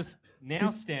just sort of now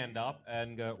stand up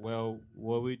and go, well,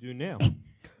 what do we do now?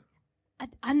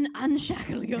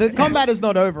 Unshackle The yourself. combat is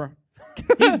not over.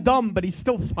 He's dumb, but he's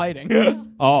still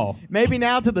fighting. Oh. Maybe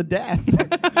now to the death.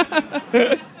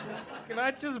 Can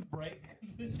I just break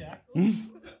the shackles?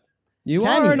 You Can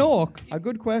are you? an orc. A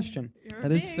good question.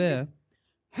 That is fair.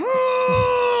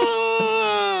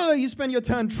 You spend your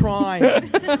turn trying.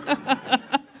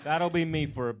 That'll be me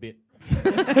for a bit.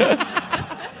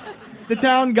 The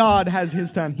town guard has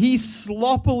his turn. He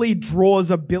sloppily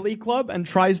draws a billy club and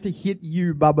tries to hit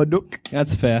you, Babadook.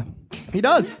 That's fair. He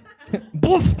does.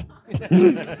 Boof!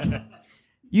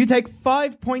 You take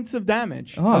 5 points of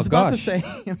damage. Oh, I was about gosh.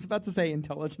 to say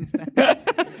intelligence damage.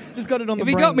 Just got it on the If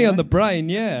he brain. got me on right? the brain,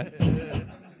 yeah.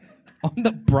 On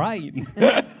the brain.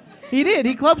 He did.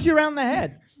 He clubs you around the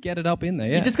head. get it up in there.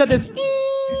 Yeah. You just got this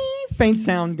faint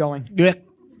sound going.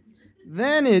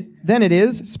 Then it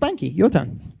is Spanky. Your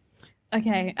turn.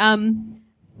 Okay. I'm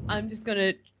just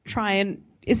gonna try and.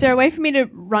 Is there a way for me to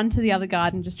run to the other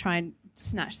guard and just try and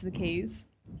snatch the keys?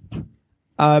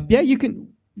 Yeah, you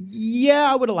can.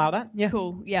 Yeah, I would allow that. Yeah.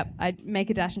 Cool. Yep. I'd make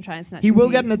a dash and try and snatch. He the will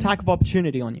keys. get an attack of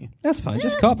opportunity on you. That's fine.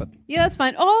 Just cop it. Yeah, that's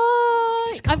fine.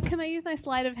 Oh, can I use my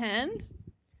sleight of hand?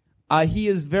 He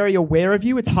is very aware of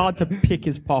you. It's hard to pick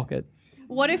his pocket.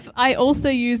 What if I also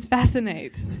use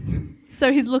fascinate?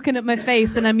 So he's looking at my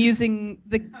face and I'm using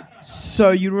the...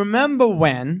 So you remember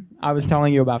when I was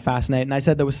telling you about fascinate and I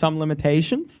said there were some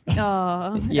limitations?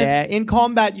 Oh. Yeah, in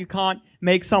combat you can't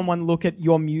make someone look at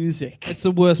your music. It's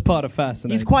the worst part of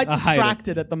Fascinating. He's quite I hate it.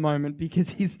 distracted at the moment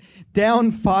because he's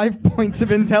down 5 points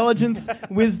of intelligence,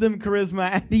 wisdom, charisma,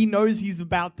 and he knows he's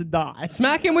about to die.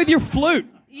 Smack him with your flute.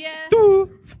 Yeah.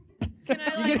 You Can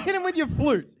I can hit him with your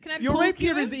flute. Can I Your pull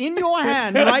rapier him? is in your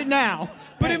hand right now.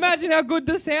 But imagine how good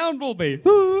the sound will be.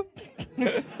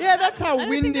 Yeah, that's how I don't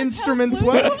wind think that's instruments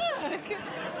how flute work.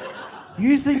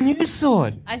 Use the new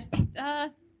sword. oh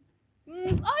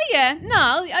yeah, no,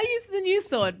 I use the new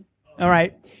sword. All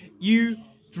right. You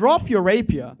drop your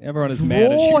rapier. Everyone is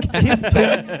mad draw as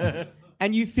tiptoe,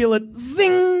 and you feel it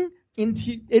zing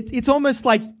into it. It's almost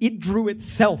like it drew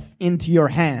itself into your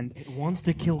hand. It wants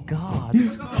to kill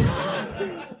guards.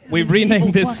 We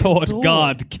renamed this sword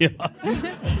Guard Killer.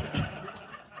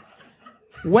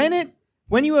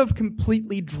 When you have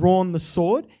completely drawn the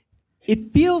sword,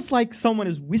 it feels like someone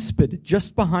has whispered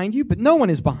just behind you, but no one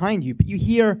is behind you. But you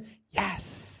hear,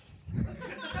 yes.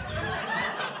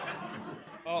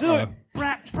 Do it.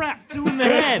 Brat, brat, do in the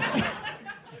head.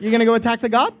 You're going to go attack the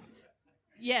guard?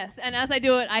 Yes, and as I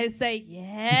do it, I say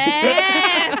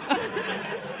yes.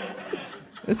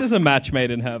 This is a match made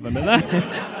in heaven, and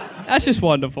that's just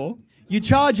wonderful. You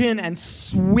charge in and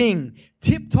swing.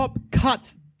 Tip-Top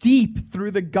cuts deep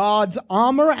through the guard's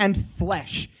armor and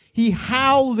flesh. He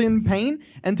howls in pain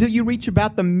until you reach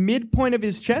about the midpoint of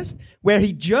his chest, where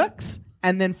he jerks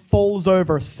and then falls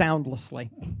over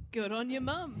soundlessly. Good on your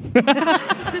mum.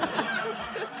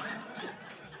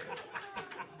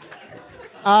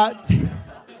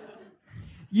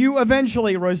 You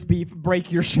eventually, roast beef,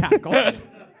 break your shackles.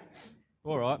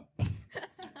 All right.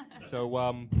 So,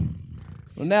 Well,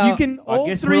 now You can I all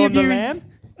guess three we're of on the you, land.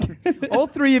 all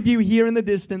three of you hear in the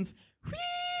distance,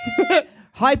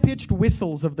 high-pitched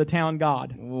whistles of the town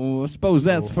guard. I suppose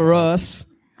that's for us.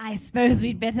 I suppose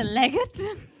we'd better leg it.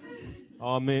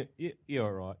 I mean, you're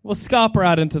all right. We'll scarper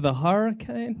out into the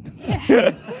hurricane.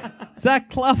 Zach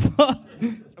Cluffer.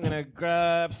 I'm going to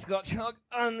grab Scotch Hog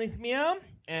underneath my arm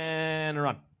and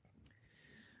run.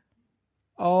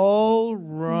 All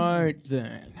right,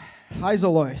 then. Highs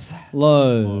or lows?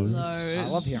 Lows. I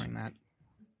love hearing that.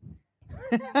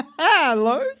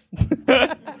 Lows?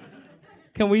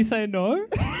 Can we say no?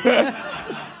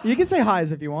 You can say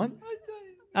highs if you want.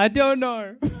 I don't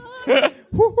know.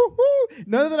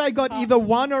 Know that I got either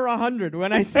 1 or 100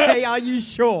 when I say, are you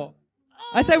sure?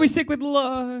 I say we stick with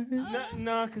lows.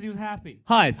 No, because he was happy.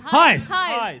 Highs.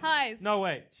 Highs. No,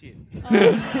 wait. Shit. Do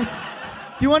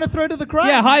you want to throw to the crowd?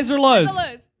 Yeah, highs or lows?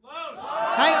 Lows.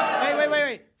 Hang on.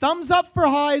 Wait. Thumbs up for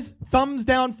highs, thumbs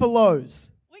down for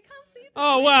lows. We can't see them.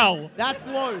 Oh, well. That's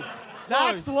lows.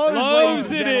 That's lows. Lows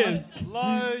ladies and it gentlemen. is.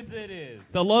 Loads it is.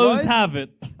 The lows Lows? have it.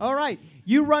 All right.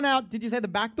 You run out, did you say the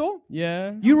back door?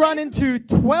 Yeah. You run into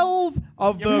 12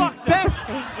 of the fucked up. best,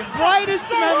 brightest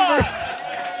members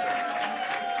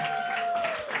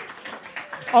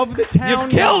of the town. You've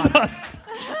killed guard. us.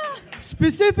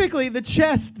 Specifically, the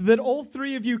chest that all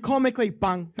three of you comically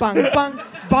bump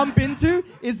into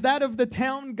is that of the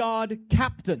town guard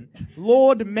captain,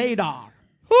 Lord Madar.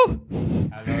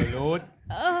 Hello, Lord.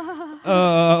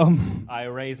 I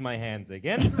raise my hands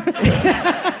again.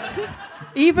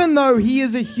 Even though he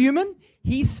is a human,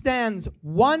 he stands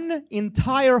 1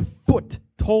 entire foot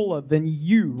taller than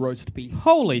you, roast beef.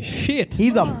 Holy shit.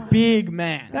 He's a big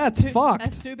man. That's fucked.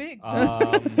 That's too big.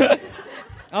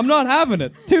 I'm not having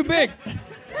it. Too big.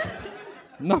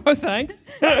 No thanks.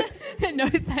 No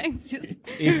thanks. Just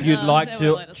If you'd like they won't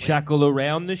to let us shackle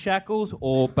around the shackles,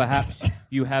 or perhaps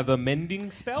you have a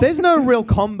mending spell. There's no real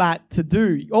combat to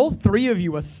do. All three of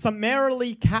you are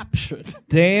summarily captured.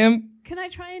 Damn. Can I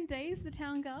try and daze the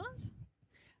town guard?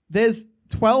 There's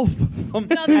 12 of them,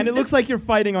 No, and it looks like you're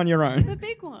fighting on your own. The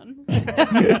big one.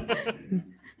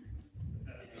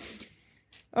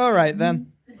 All right,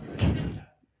 then.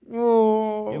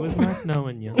 Oh, It was nice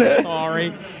knowing you.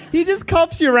 sorry. He just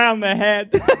cuffs you around the head.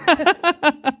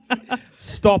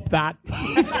 Stop that.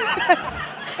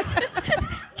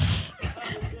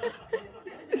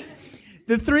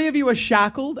 The three of you are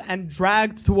shackled and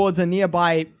dragged towards a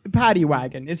nearby paddy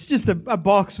wagon. It's just a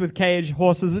box with cage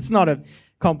horses. It's not a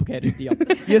complicated deal.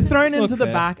 You're thrown into the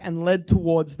back and led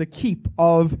towards the keep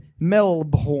of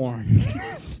Melbhorn.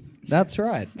 That's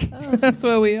right. That's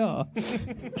where we are.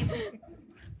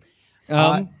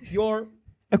 Your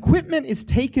equipment is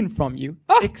taken from you,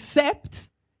 except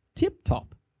Tip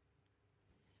Top.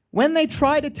 When they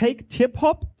try to take Tip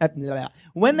Top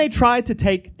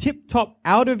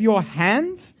out of your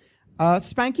hands,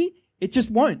 Spanky, it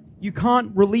just won't. You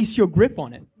can't release your grip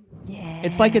on it. Yeah.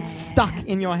 It's like it's stuck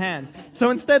in your hands.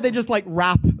 So instead, they just like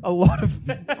wrap a lot of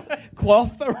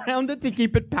cloth around it to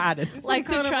keep it padded. Like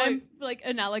to try and like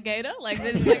an alligator, like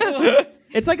this. Like,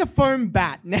 it's like a foam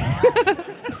bat.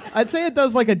 I'd say it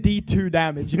does like a D2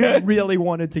 damage if you really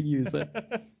wanted to use it.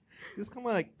 It's kind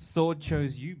of like sword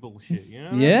chose you bullshit, you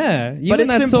know? Yeah, you and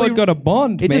that sword got a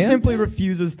bond, man. It just simply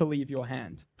refuses refuses to leave your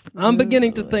hand. I'm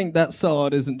beginning to think that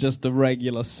sword isn't just a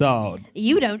regular sword.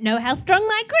 You don't know how strong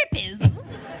my grip is.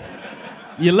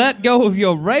 You let go of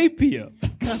your rapier.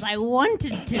 Because I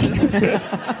wanted to.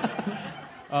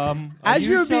 Are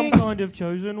you some kind of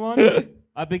chosen one?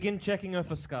 I begin checking her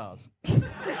for scars.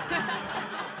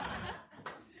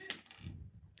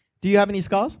 Do you have any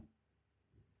scars?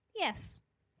 Yes.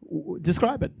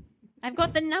 Describe it. I've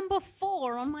got the number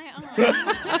 4 on my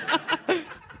arm.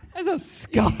 There's a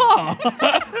scar.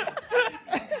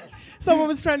 Someone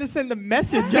was trying to send a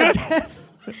message, I guess.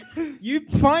 You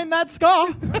find that scar.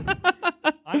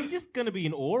 I'm just going to be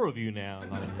in awe of you now.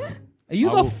 Are you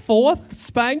the 4th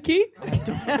Spanky?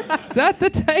 Is that the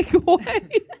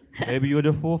takeaway? Maybe you're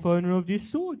the 4th owner of this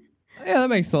sword. Yeah, that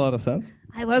makes a lot of sense.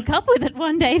 I woke up with it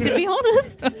one day, to be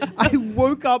honest. I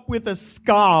woke up with a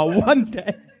scar one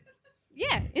day.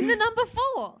 Yeah, in the number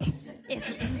 4.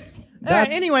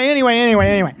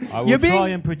 Anyway. I will try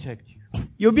and protect you.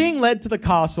 You're being led to the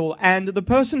castle, and the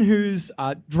person who's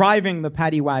driving the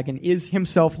paddy wagon is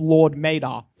himself Lord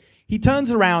Madar. He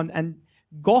turns around and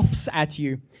goffs at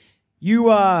you. You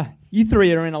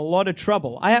three are in a lot of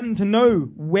trouble. I happen to know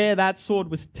where that sword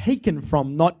was taken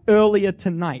from not earlier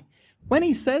tonight. When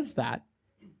he says that,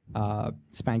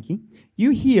 Spanky, you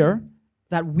hear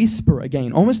that whisper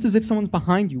again, almost as if someone's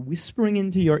behind you, whispering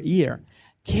into your ear.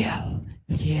 Kill,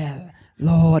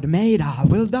 Lord Madar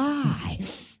will die.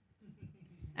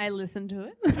 I listen to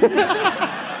it.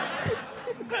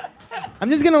 I'm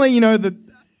just going to let you know that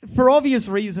for obvious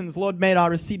reasons, Lord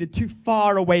Madar is seated too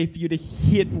far away for you to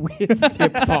hit with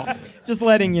Tip Top. Just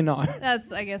letting you know.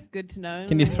 That's, I guess, good to know.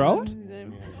 Can you throw it?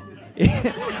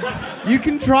 You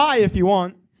can try if you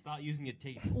want. Start using your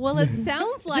teeth. Well, it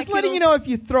sounds like... Just letting you know, if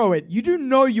you throw it, you do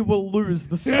know you will lose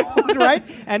the sword, right?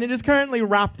 And it is currently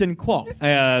wrapped in cloth.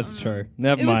 Yeah, that's true.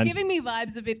 Never mind. mind. It was giving me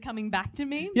vibes of it coming back to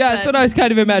me. Yeah, that's what I was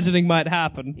kind of imagining might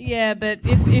happen. Yeah, but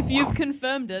if you've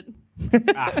confirmed it,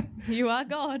 you are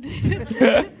God.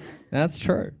 That's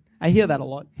true. I hear that a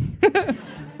lot.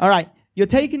 All right. You're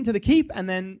taken to the keep, and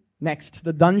then next,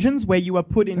 the dungeons, where you are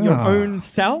put in your own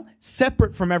cell,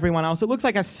 separate from everyone else. It looks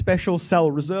like a special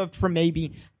cell reserved for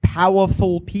maybe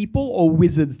powerful people or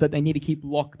wizards that they need to keep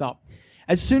locked up.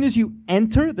 As soon as you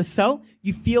enter the cell,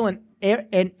 you feel an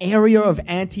area of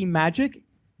anti-magic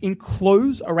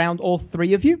enclose around all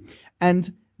three of you,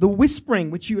 and the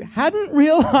whispering, which you hadn't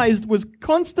realized was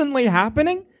constantly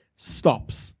happening,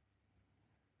 stops.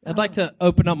 I'd like to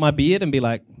open up my beard and be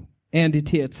like, Andy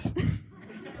Tits,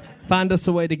 find us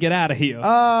a way to get out of here.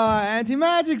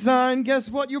 Anti-magic zone. Guess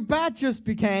what your bat just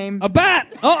became? A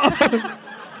bat! Oh.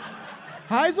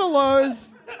 Highs or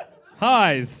lows?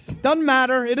 Highs. Doesn't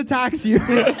matter. It attacks you.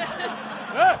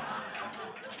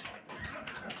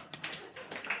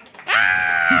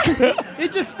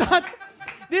 It just starts.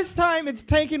 This time it's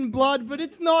taken blood, but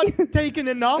it's not taken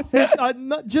enough.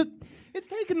 It's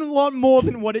taken a lot more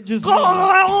than what it just needs.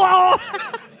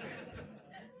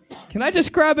 Can I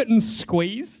just grab it and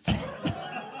squeeze?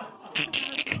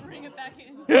 Bring it back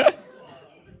in.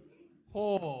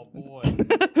 Oh, boy.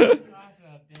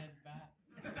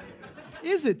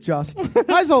 Is it just?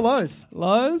 Highs or lows?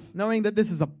 Lows? Knowing that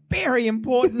this is a very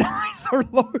important highs or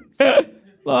lows.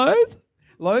 Lows?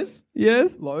 Lows?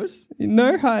 Yes. Lows?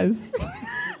 No highs.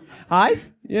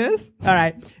 Highs? Yes. All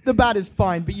right. The bat is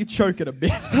fine, but you choke it a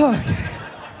bit.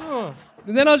 Okay.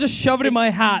 And then I'll just shove it in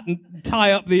my hat and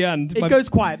tie up the end. It goes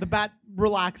quiet. The bat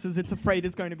relaxes. It's afraid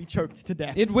it's going to be choked to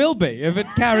death. It will be if it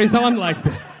carries on like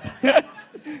this.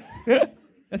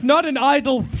 It's not an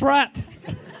idle threat.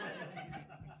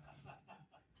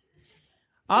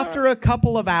 After a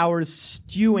couple of hours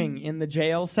stewing in the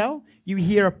jail cell, you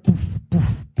hear a poof,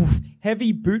 poof, poof.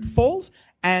 Heavy boot falls,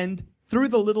 and through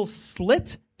the little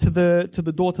slit to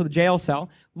the door to the jail cell,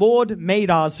 Lord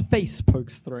Madar's face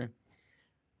pokes through.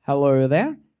 Hello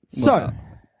there. So,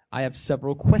 I have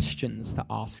several questions to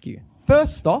ask you.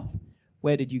 First off,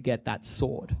 where did you get that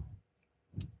sword?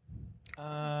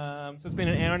 So it's been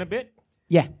an hour and a bit.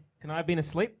 Yeah. Can I have been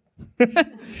asleep?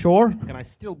 Sure. Can I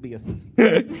still be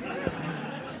asleep?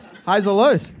 Highs or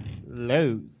lows?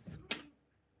 Lows.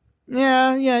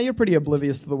 Yeah, you're pretty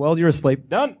oblivious to the world. You're asleep.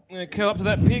 Done. I'm going to curl up to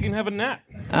that pig and have a nap.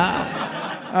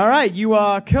 All right, you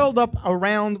are curled up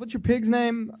around, what's your pig's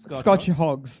name? Scotch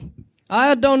Hogs.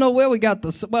 I don't know where we got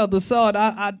the sword.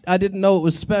 I didn't know it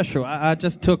was special. I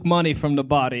just took money from the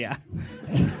body.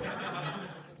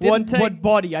 What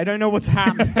body? I don't know what's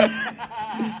happening.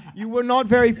 You were not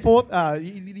very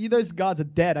those guards are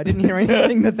dead. I didn't hear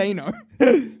anything that they know.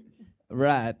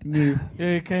 Right. Yeah,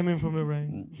 it came in from the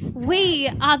rain. We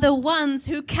are the ones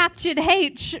who captured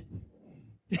H.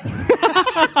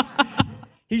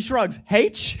 He shrugs.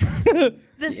 H?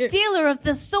 The stealer of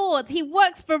the swords. He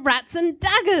works for Rats and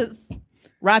Daggers.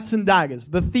 Rats and Daggers,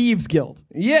 the Thieves Guild.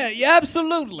 Yeah,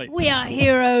 absolutely. We are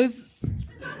heroes.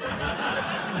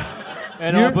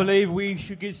 And I believe we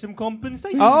should get some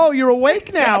compensation. Oh, you're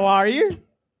awake now, are you?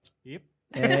 Yep.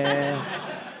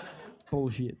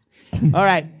 Bullshit. All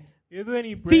right. Are there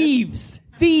any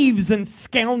Thieves and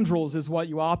scoundrels is what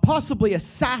you are. Possibly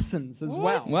assassins as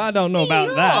well. Well, I don't know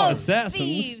about that.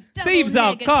 Assassins. Thieves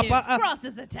are cop.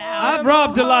 Crosses a town. I've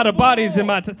robbed a lot of bodies in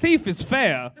my thief is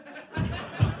fair.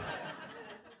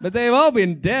 But they've all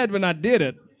been dead when I did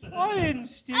it. I didn't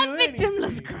steal A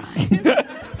victimless crime.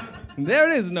 There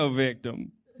is no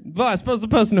victim. Well, I suppose the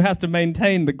person who has to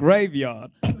maintain the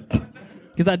graveyard.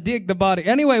 Because I dig the body.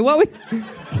 Anyway, what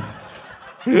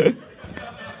we...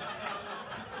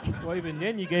 Well, even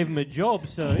then you gave him a job,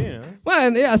 so, you know.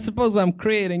 Well, yeah, I suppose I'm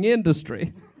creating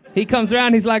industry. He comes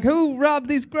around, he's like, who robbed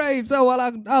these graves? Oh, well,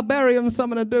 I'll bury them,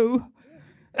 something to do.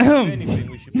 If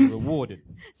anything, we should be rewarded.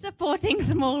 Supporting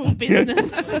small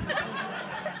business.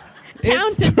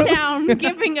 Town to town,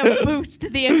 giving a boost to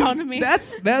the economy.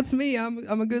 That's me.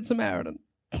 I'm a good Samaritan.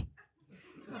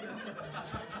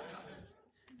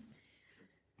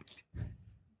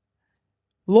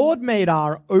 Lord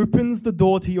Madar opens the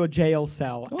door to your jail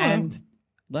cell and...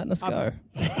 Letting us go.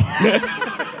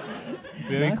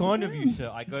 Very kind of you, sir.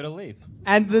 I go to leave.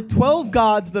 And the 12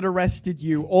 guards that arrested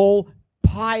you all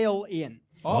pile in.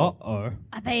 Uh-oh.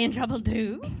 Are they in trouble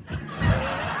too?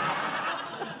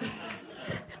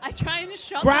 I try and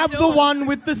shut Grab the the door. one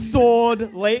with the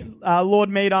sword, Lord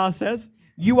Madar says.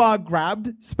 You are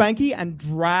grabbed, Spanky, and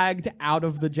dragged out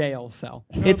of the jail cell.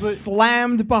 It's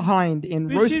slammed behind in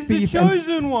roast beef. She's the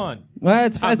chosen one. Well,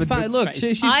 it's fine. Look,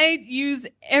 she's... I use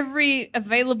every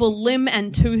available limb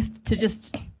and tooth to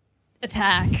just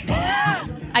attack.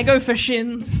 I go for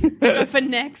shins. I go for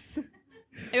necks.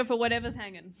 I go for whatever's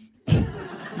hanging.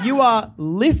 You are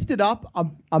lifted up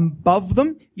above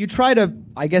them. You try to,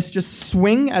 I guess, just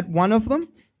swing at one of them.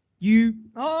 You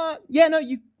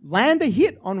land a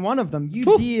hit on one of them.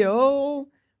 You deal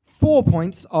 4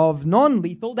 points of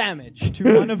non-lethal damage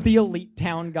to one of the elite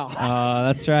town guards. Oh,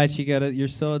 that's right. You got your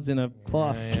sword's in a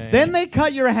cloth. Yeah. Then they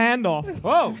cut your hand off.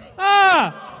 Whoa!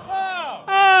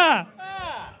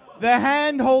 The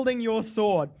hand holding your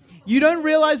sword. You don't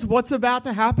realize what's about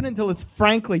to happen until it's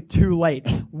frankly too late.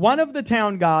 One of the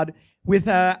town guard, with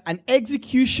an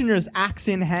executioner's axe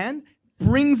in hand,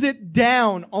 brings it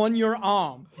down on your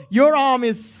arm. Your arm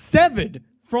is severed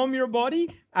from your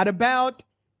body at about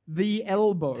the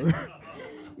elbow.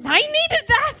 I needed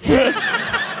that.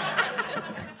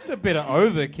 It's a bit of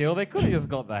overkill. They could have just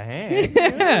got the hand.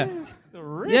 Yeah. The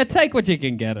wrist. Yeah, take what you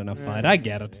can get in a fight. I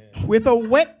get it. With a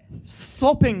wet,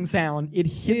 sopping sound, it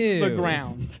hits the Ew.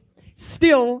 ground.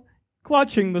 Still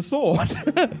clutching the sword.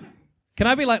 Can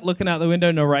I be like looking out the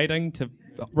window narrating to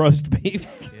roast beef?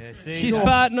 Yeah, see? She's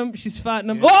fighting him.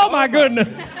 Yeah. Oh my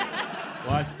goodness!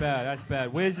 Well, that's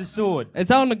bad. Where's the sword?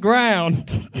 It's on the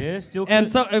ground. Yeah, still.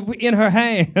 And so in her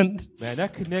hand. Man,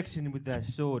 that connection with that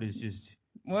sword is just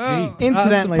Well, deep.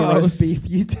 Incidentally, I suppose. roast beef,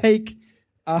 you take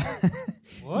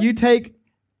What? you take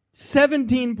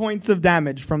 17 points of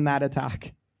damage from that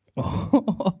attack.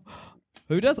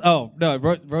 Who does? Oh no,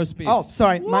 roast beef. Oh,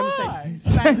 sorry, my Why?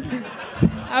 mistake.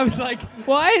 I was like,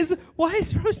 why is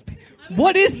roast beef?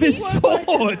 What is this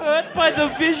sword? Hurt by the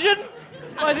vision?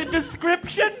 By the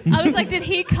description? I was like, did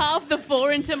he carve the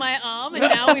 4 into my arm and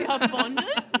now we have bonded?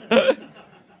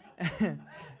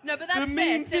 No, but that's The fair.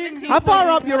 mean thing- 17 How far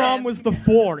points up your fair. arm was the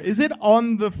 4? Is it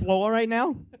on the floor right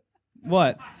now?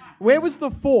 What? Where was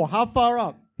the 4? How far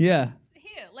up? Yeah.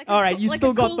 Here. Like All right, you like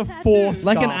still a got cool the tattoo. force.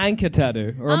 Like an Stop. anchor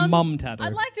tattoo or a mum tattoo.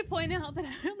 I'd like to point out that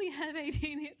I only have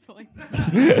 18 hit points.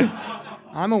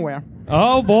 I'm aware.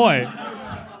 Oh boy.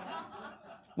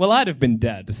 Well, I'd have been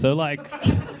dead, so like.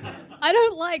 I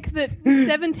don't like that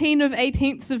 17 of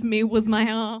 18ths of me was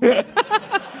my arm.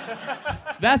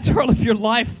 That's where all of your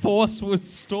life force was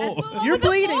stored. You're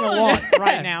bleeding a lot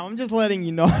right now. I'm just letting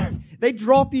you know. They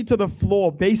drop you to the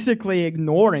floor, basically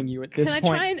ignoring you at this Can I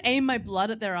point. try and aim my blood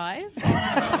at their eyes?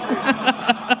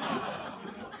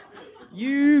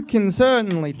 You can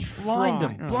certainly try. Blind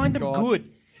them. Oh, Blind them God. good.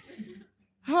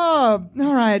 Oh,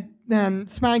 all right then,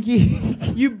 Spanky.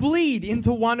 You bleed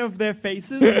into one of their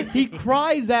faces. He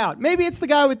cries out. Maybe it's the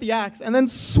guy with the axe, and then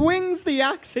swings the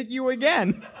axe at you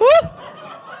again.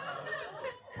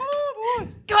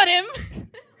 Got him.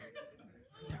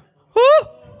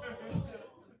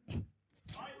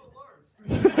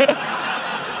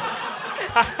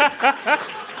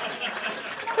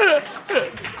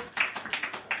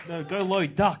 No, go low.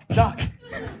 Duck, duck.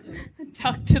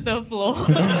 Tucked to the floor.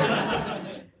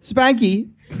 Spanky,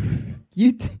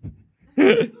 you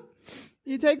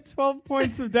take 12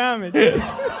 points of damage.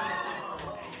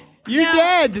 You're Now-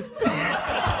 dead.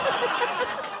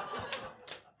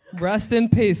 Rest in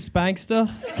peace, Spankster.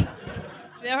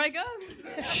 There I go.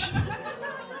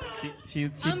 She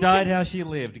died how she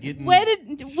lived. Getting Where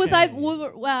was I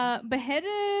shamed.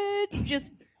 beheaded?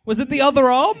 Just Was it the other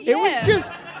arm? It was Yeah.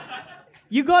 just,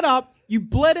 you got up, you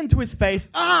bled into his face.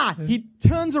 He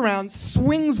turns around,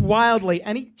 swings wildly,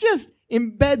 and he just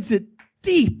embeds it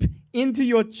deep into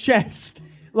your chest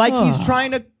like he's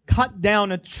trying to cut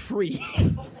down a tree.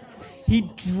 He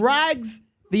drags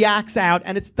the axe out,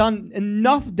 and it's done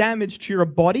enough damage to your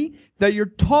body that your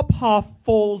top half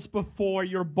falls before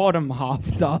your bottom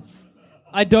half does.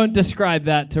 I don't describe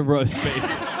that to roast beef.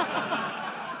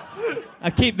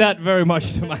 I keep that very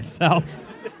much to myself.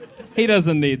 He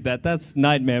doesn't need that. That's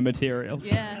nightmare material.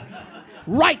 yeah.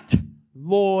 Right,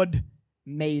 Lord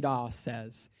Madar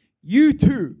says. You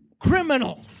two,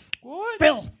 criminals,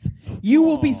 filth, you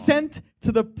will be sent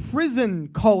to the prison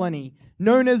colony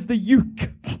known as the Uke.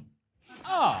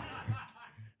 Ah.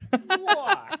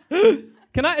 Why?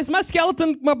 Can I? Is my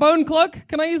skeleton my bone cloak?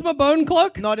 Can I use my bone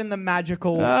cloak? Not in the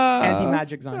magical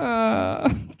anti-magic zone.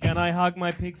 Can I hug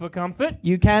my pig for comfort?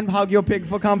 You can hug your pig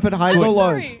for comfort, highs or lows.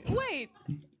 Sorry. Wait.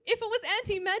 If it was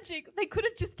anti-magic, they could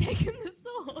have just taken the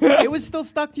sword. It was still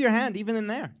stuck to your hand, even in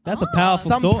there. That's a powerful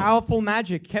Some sword. powerful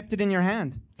magic kept it in your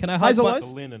hand. Can I Highs hug or my The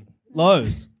lows? linen.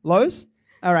 lows? Lows?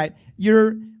 All right.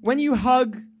 When you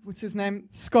hug, what's his name?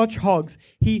 Scotch Hogs,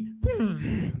 he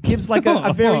gives like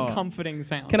a very comforting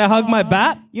sound. Can I hug my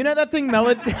bat? You know that thing,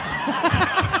 Melody?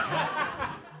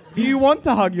 Do you want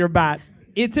to hug your bat?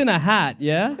 It's in a hat,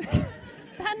 yeah?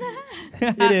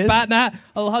 It is. Bat in a hat.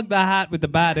 I'll hug the hat with the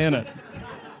bat in it.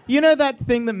 You know that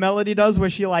thing that Melody does where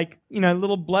she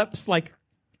little bleps,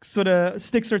 sort of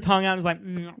sticks her tongue out and is like,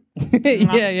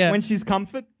 Yeah. when she's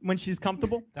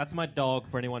comfortable? That's my dog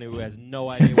for anyone who has no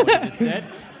idea what he just said.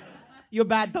 Your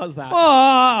bat does that.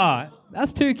 Oh,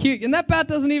 that's too cute. And that bat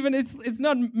doesn't even, it's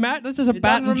not Matt, that's just a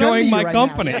bat doesn't enjoying remember my you right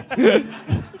company. now.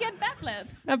 You get bat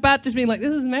flaps. That bat just being like,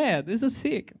 this is mad, this is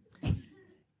sick.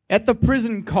 At the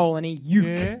prison colony,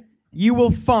 Uke, you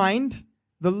will find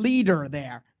the leader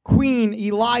there, Queen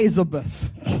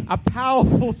Elizabeth, a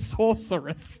powerful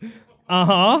sorceress.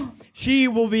 Uh-huh. She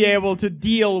will be able to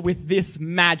deal with this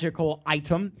magical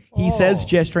item, he says,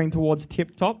 gesturing towards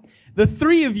Tip Top. The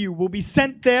three of you will be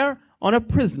sent there on a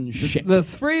prison ship. The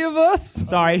three of us?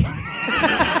 Sorry.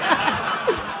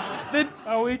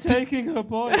 Are we taking her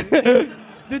body?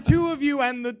 The two of you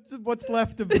and what's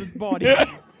left of the body.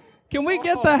 Can we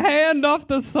get the hand off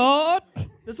the sword?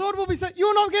 The sword will be sent.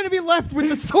 You're not going to be left with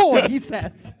the sword, he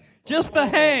says. Just the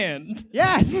hand.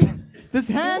 Yes. This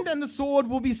hand and the sword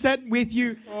will be sent with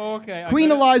you. Okay.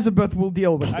 Queen Elizabeth will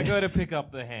deal with I this. go to pick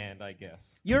up the hand, I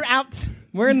guess. You're out.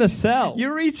 We're in the cell.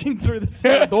 You're reaching through the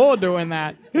cell door doing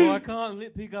that. Well, I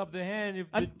can't pick up the hand if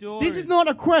the door This is not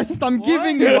a quest I'm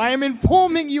giving you. I am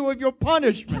informing you of your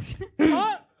punishment.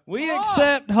 What? We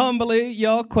accept humbly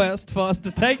your quest for us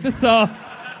to take the sword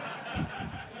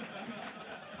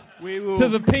We will, to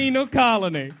the penal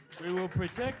colony. we will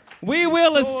protect... We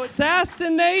will sword.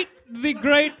 assassinate the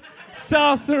great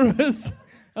sorceress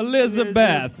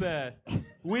Elizabeth.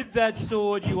 With that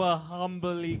sword you are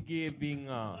humbly giving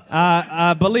us.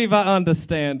 I believe I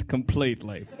understand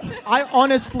completely. I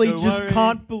honestly Don't just worry.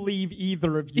 can't believe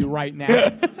either of you right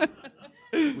now.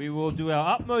 We will do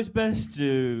our utmost best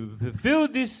to fulfill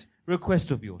this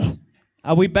request of yours.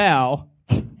 We bow,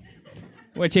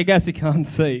 which I guess you can't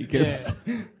see because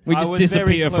we I just was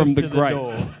very disappear close from the to grate.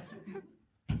 door.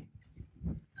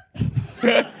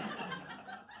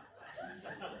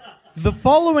 The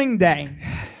following day,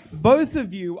 both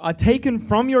of you are taken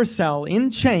from your cell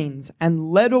in chains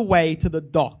and led away to the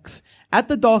docks. At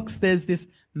the docks, there's this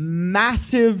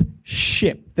massive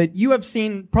ship that you have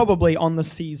seen probably on the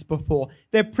seas before.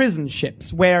 They're prison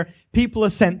ships where people are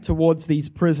sent towards these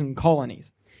prison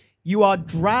colonies. You are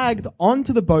dragged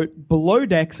onto the boat below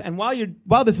decks, and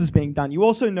while this is being done, you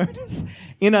also notice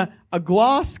in a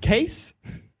glass case,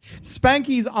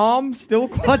 Spanky's arm, still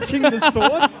clutching the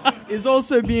sword, is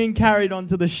also being carried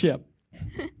onto the ship.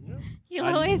 You'll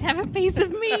always have a piece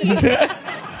of me.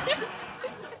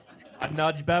 I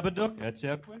nudge Babadook. That's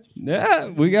our question. Yeah,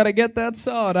 we got to get that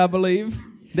sword, I believe.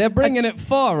 They're bringing it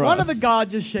for us. One of the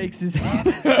guards just shakes his head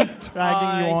as he's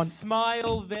dragging you on. I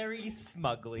smile very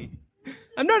smugly.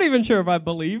 I'm not even sure if I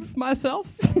believe myself.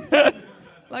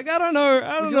 Like, I don't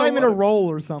know. Would you like me to roll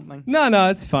or something? No,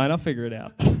 it's fine. I'll figure it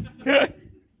out.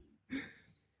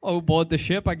 Board the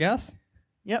ship, I guess.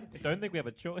 Yep. I don't think we have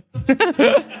a choice.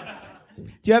 Do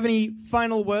you have any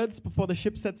final words before the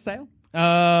ship sets sail?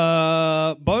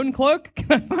 Bone cloak?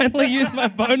 Can I finally use my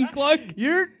bone cloak?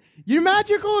 Your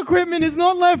magical equipment is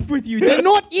not left with you. They're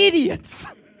not idiots.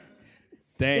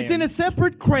 Damn. It's in a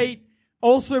separate crate,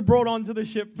 also brought onto the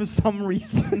ship for some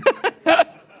reason.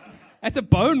 That's a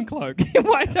bone cloak.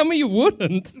 Why tell me you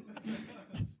wouldn't?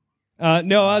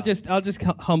 No, I'll just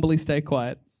humbly stay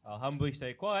quiet. I'll humbly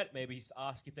stay quiet, maybe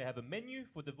ask if they have a menu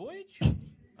for the voyage,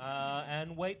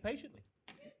 and wait patiently.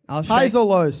 Highs or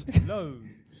lows? Lows.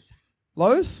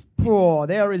 Lows? Poor,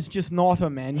 there is just not a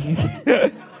menu.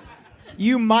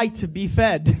 You might be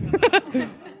fed.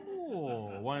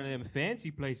 Oh, one of them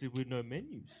fancy places with no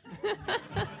menus.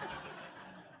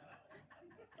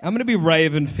 I'm going to be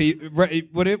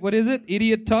what is it?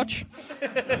 Idiot touch?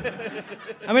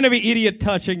 I'm going to be idiot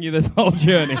touching you this whole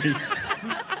journey.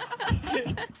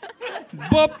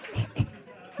 Bop.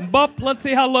 Bop. Let's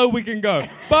see how low we can go.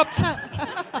 Bop.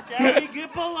 Can we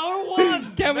get below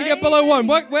 1? Can we get below 1?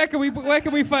 Where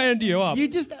can we find you up? You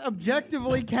just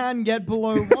objectively can get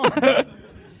below 1.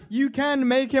 You can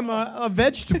make him a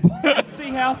vegetable. Let's see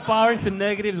how far into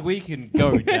negatives we can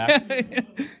go, Jack.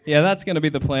 Yeah, that's going to be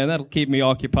the plan. That'll keep me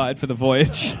occupied for the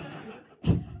voyage.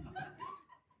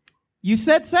 You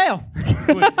set sail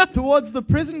towards the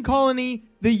prison colony,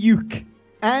 the Uke.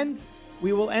 And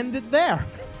we will end it there.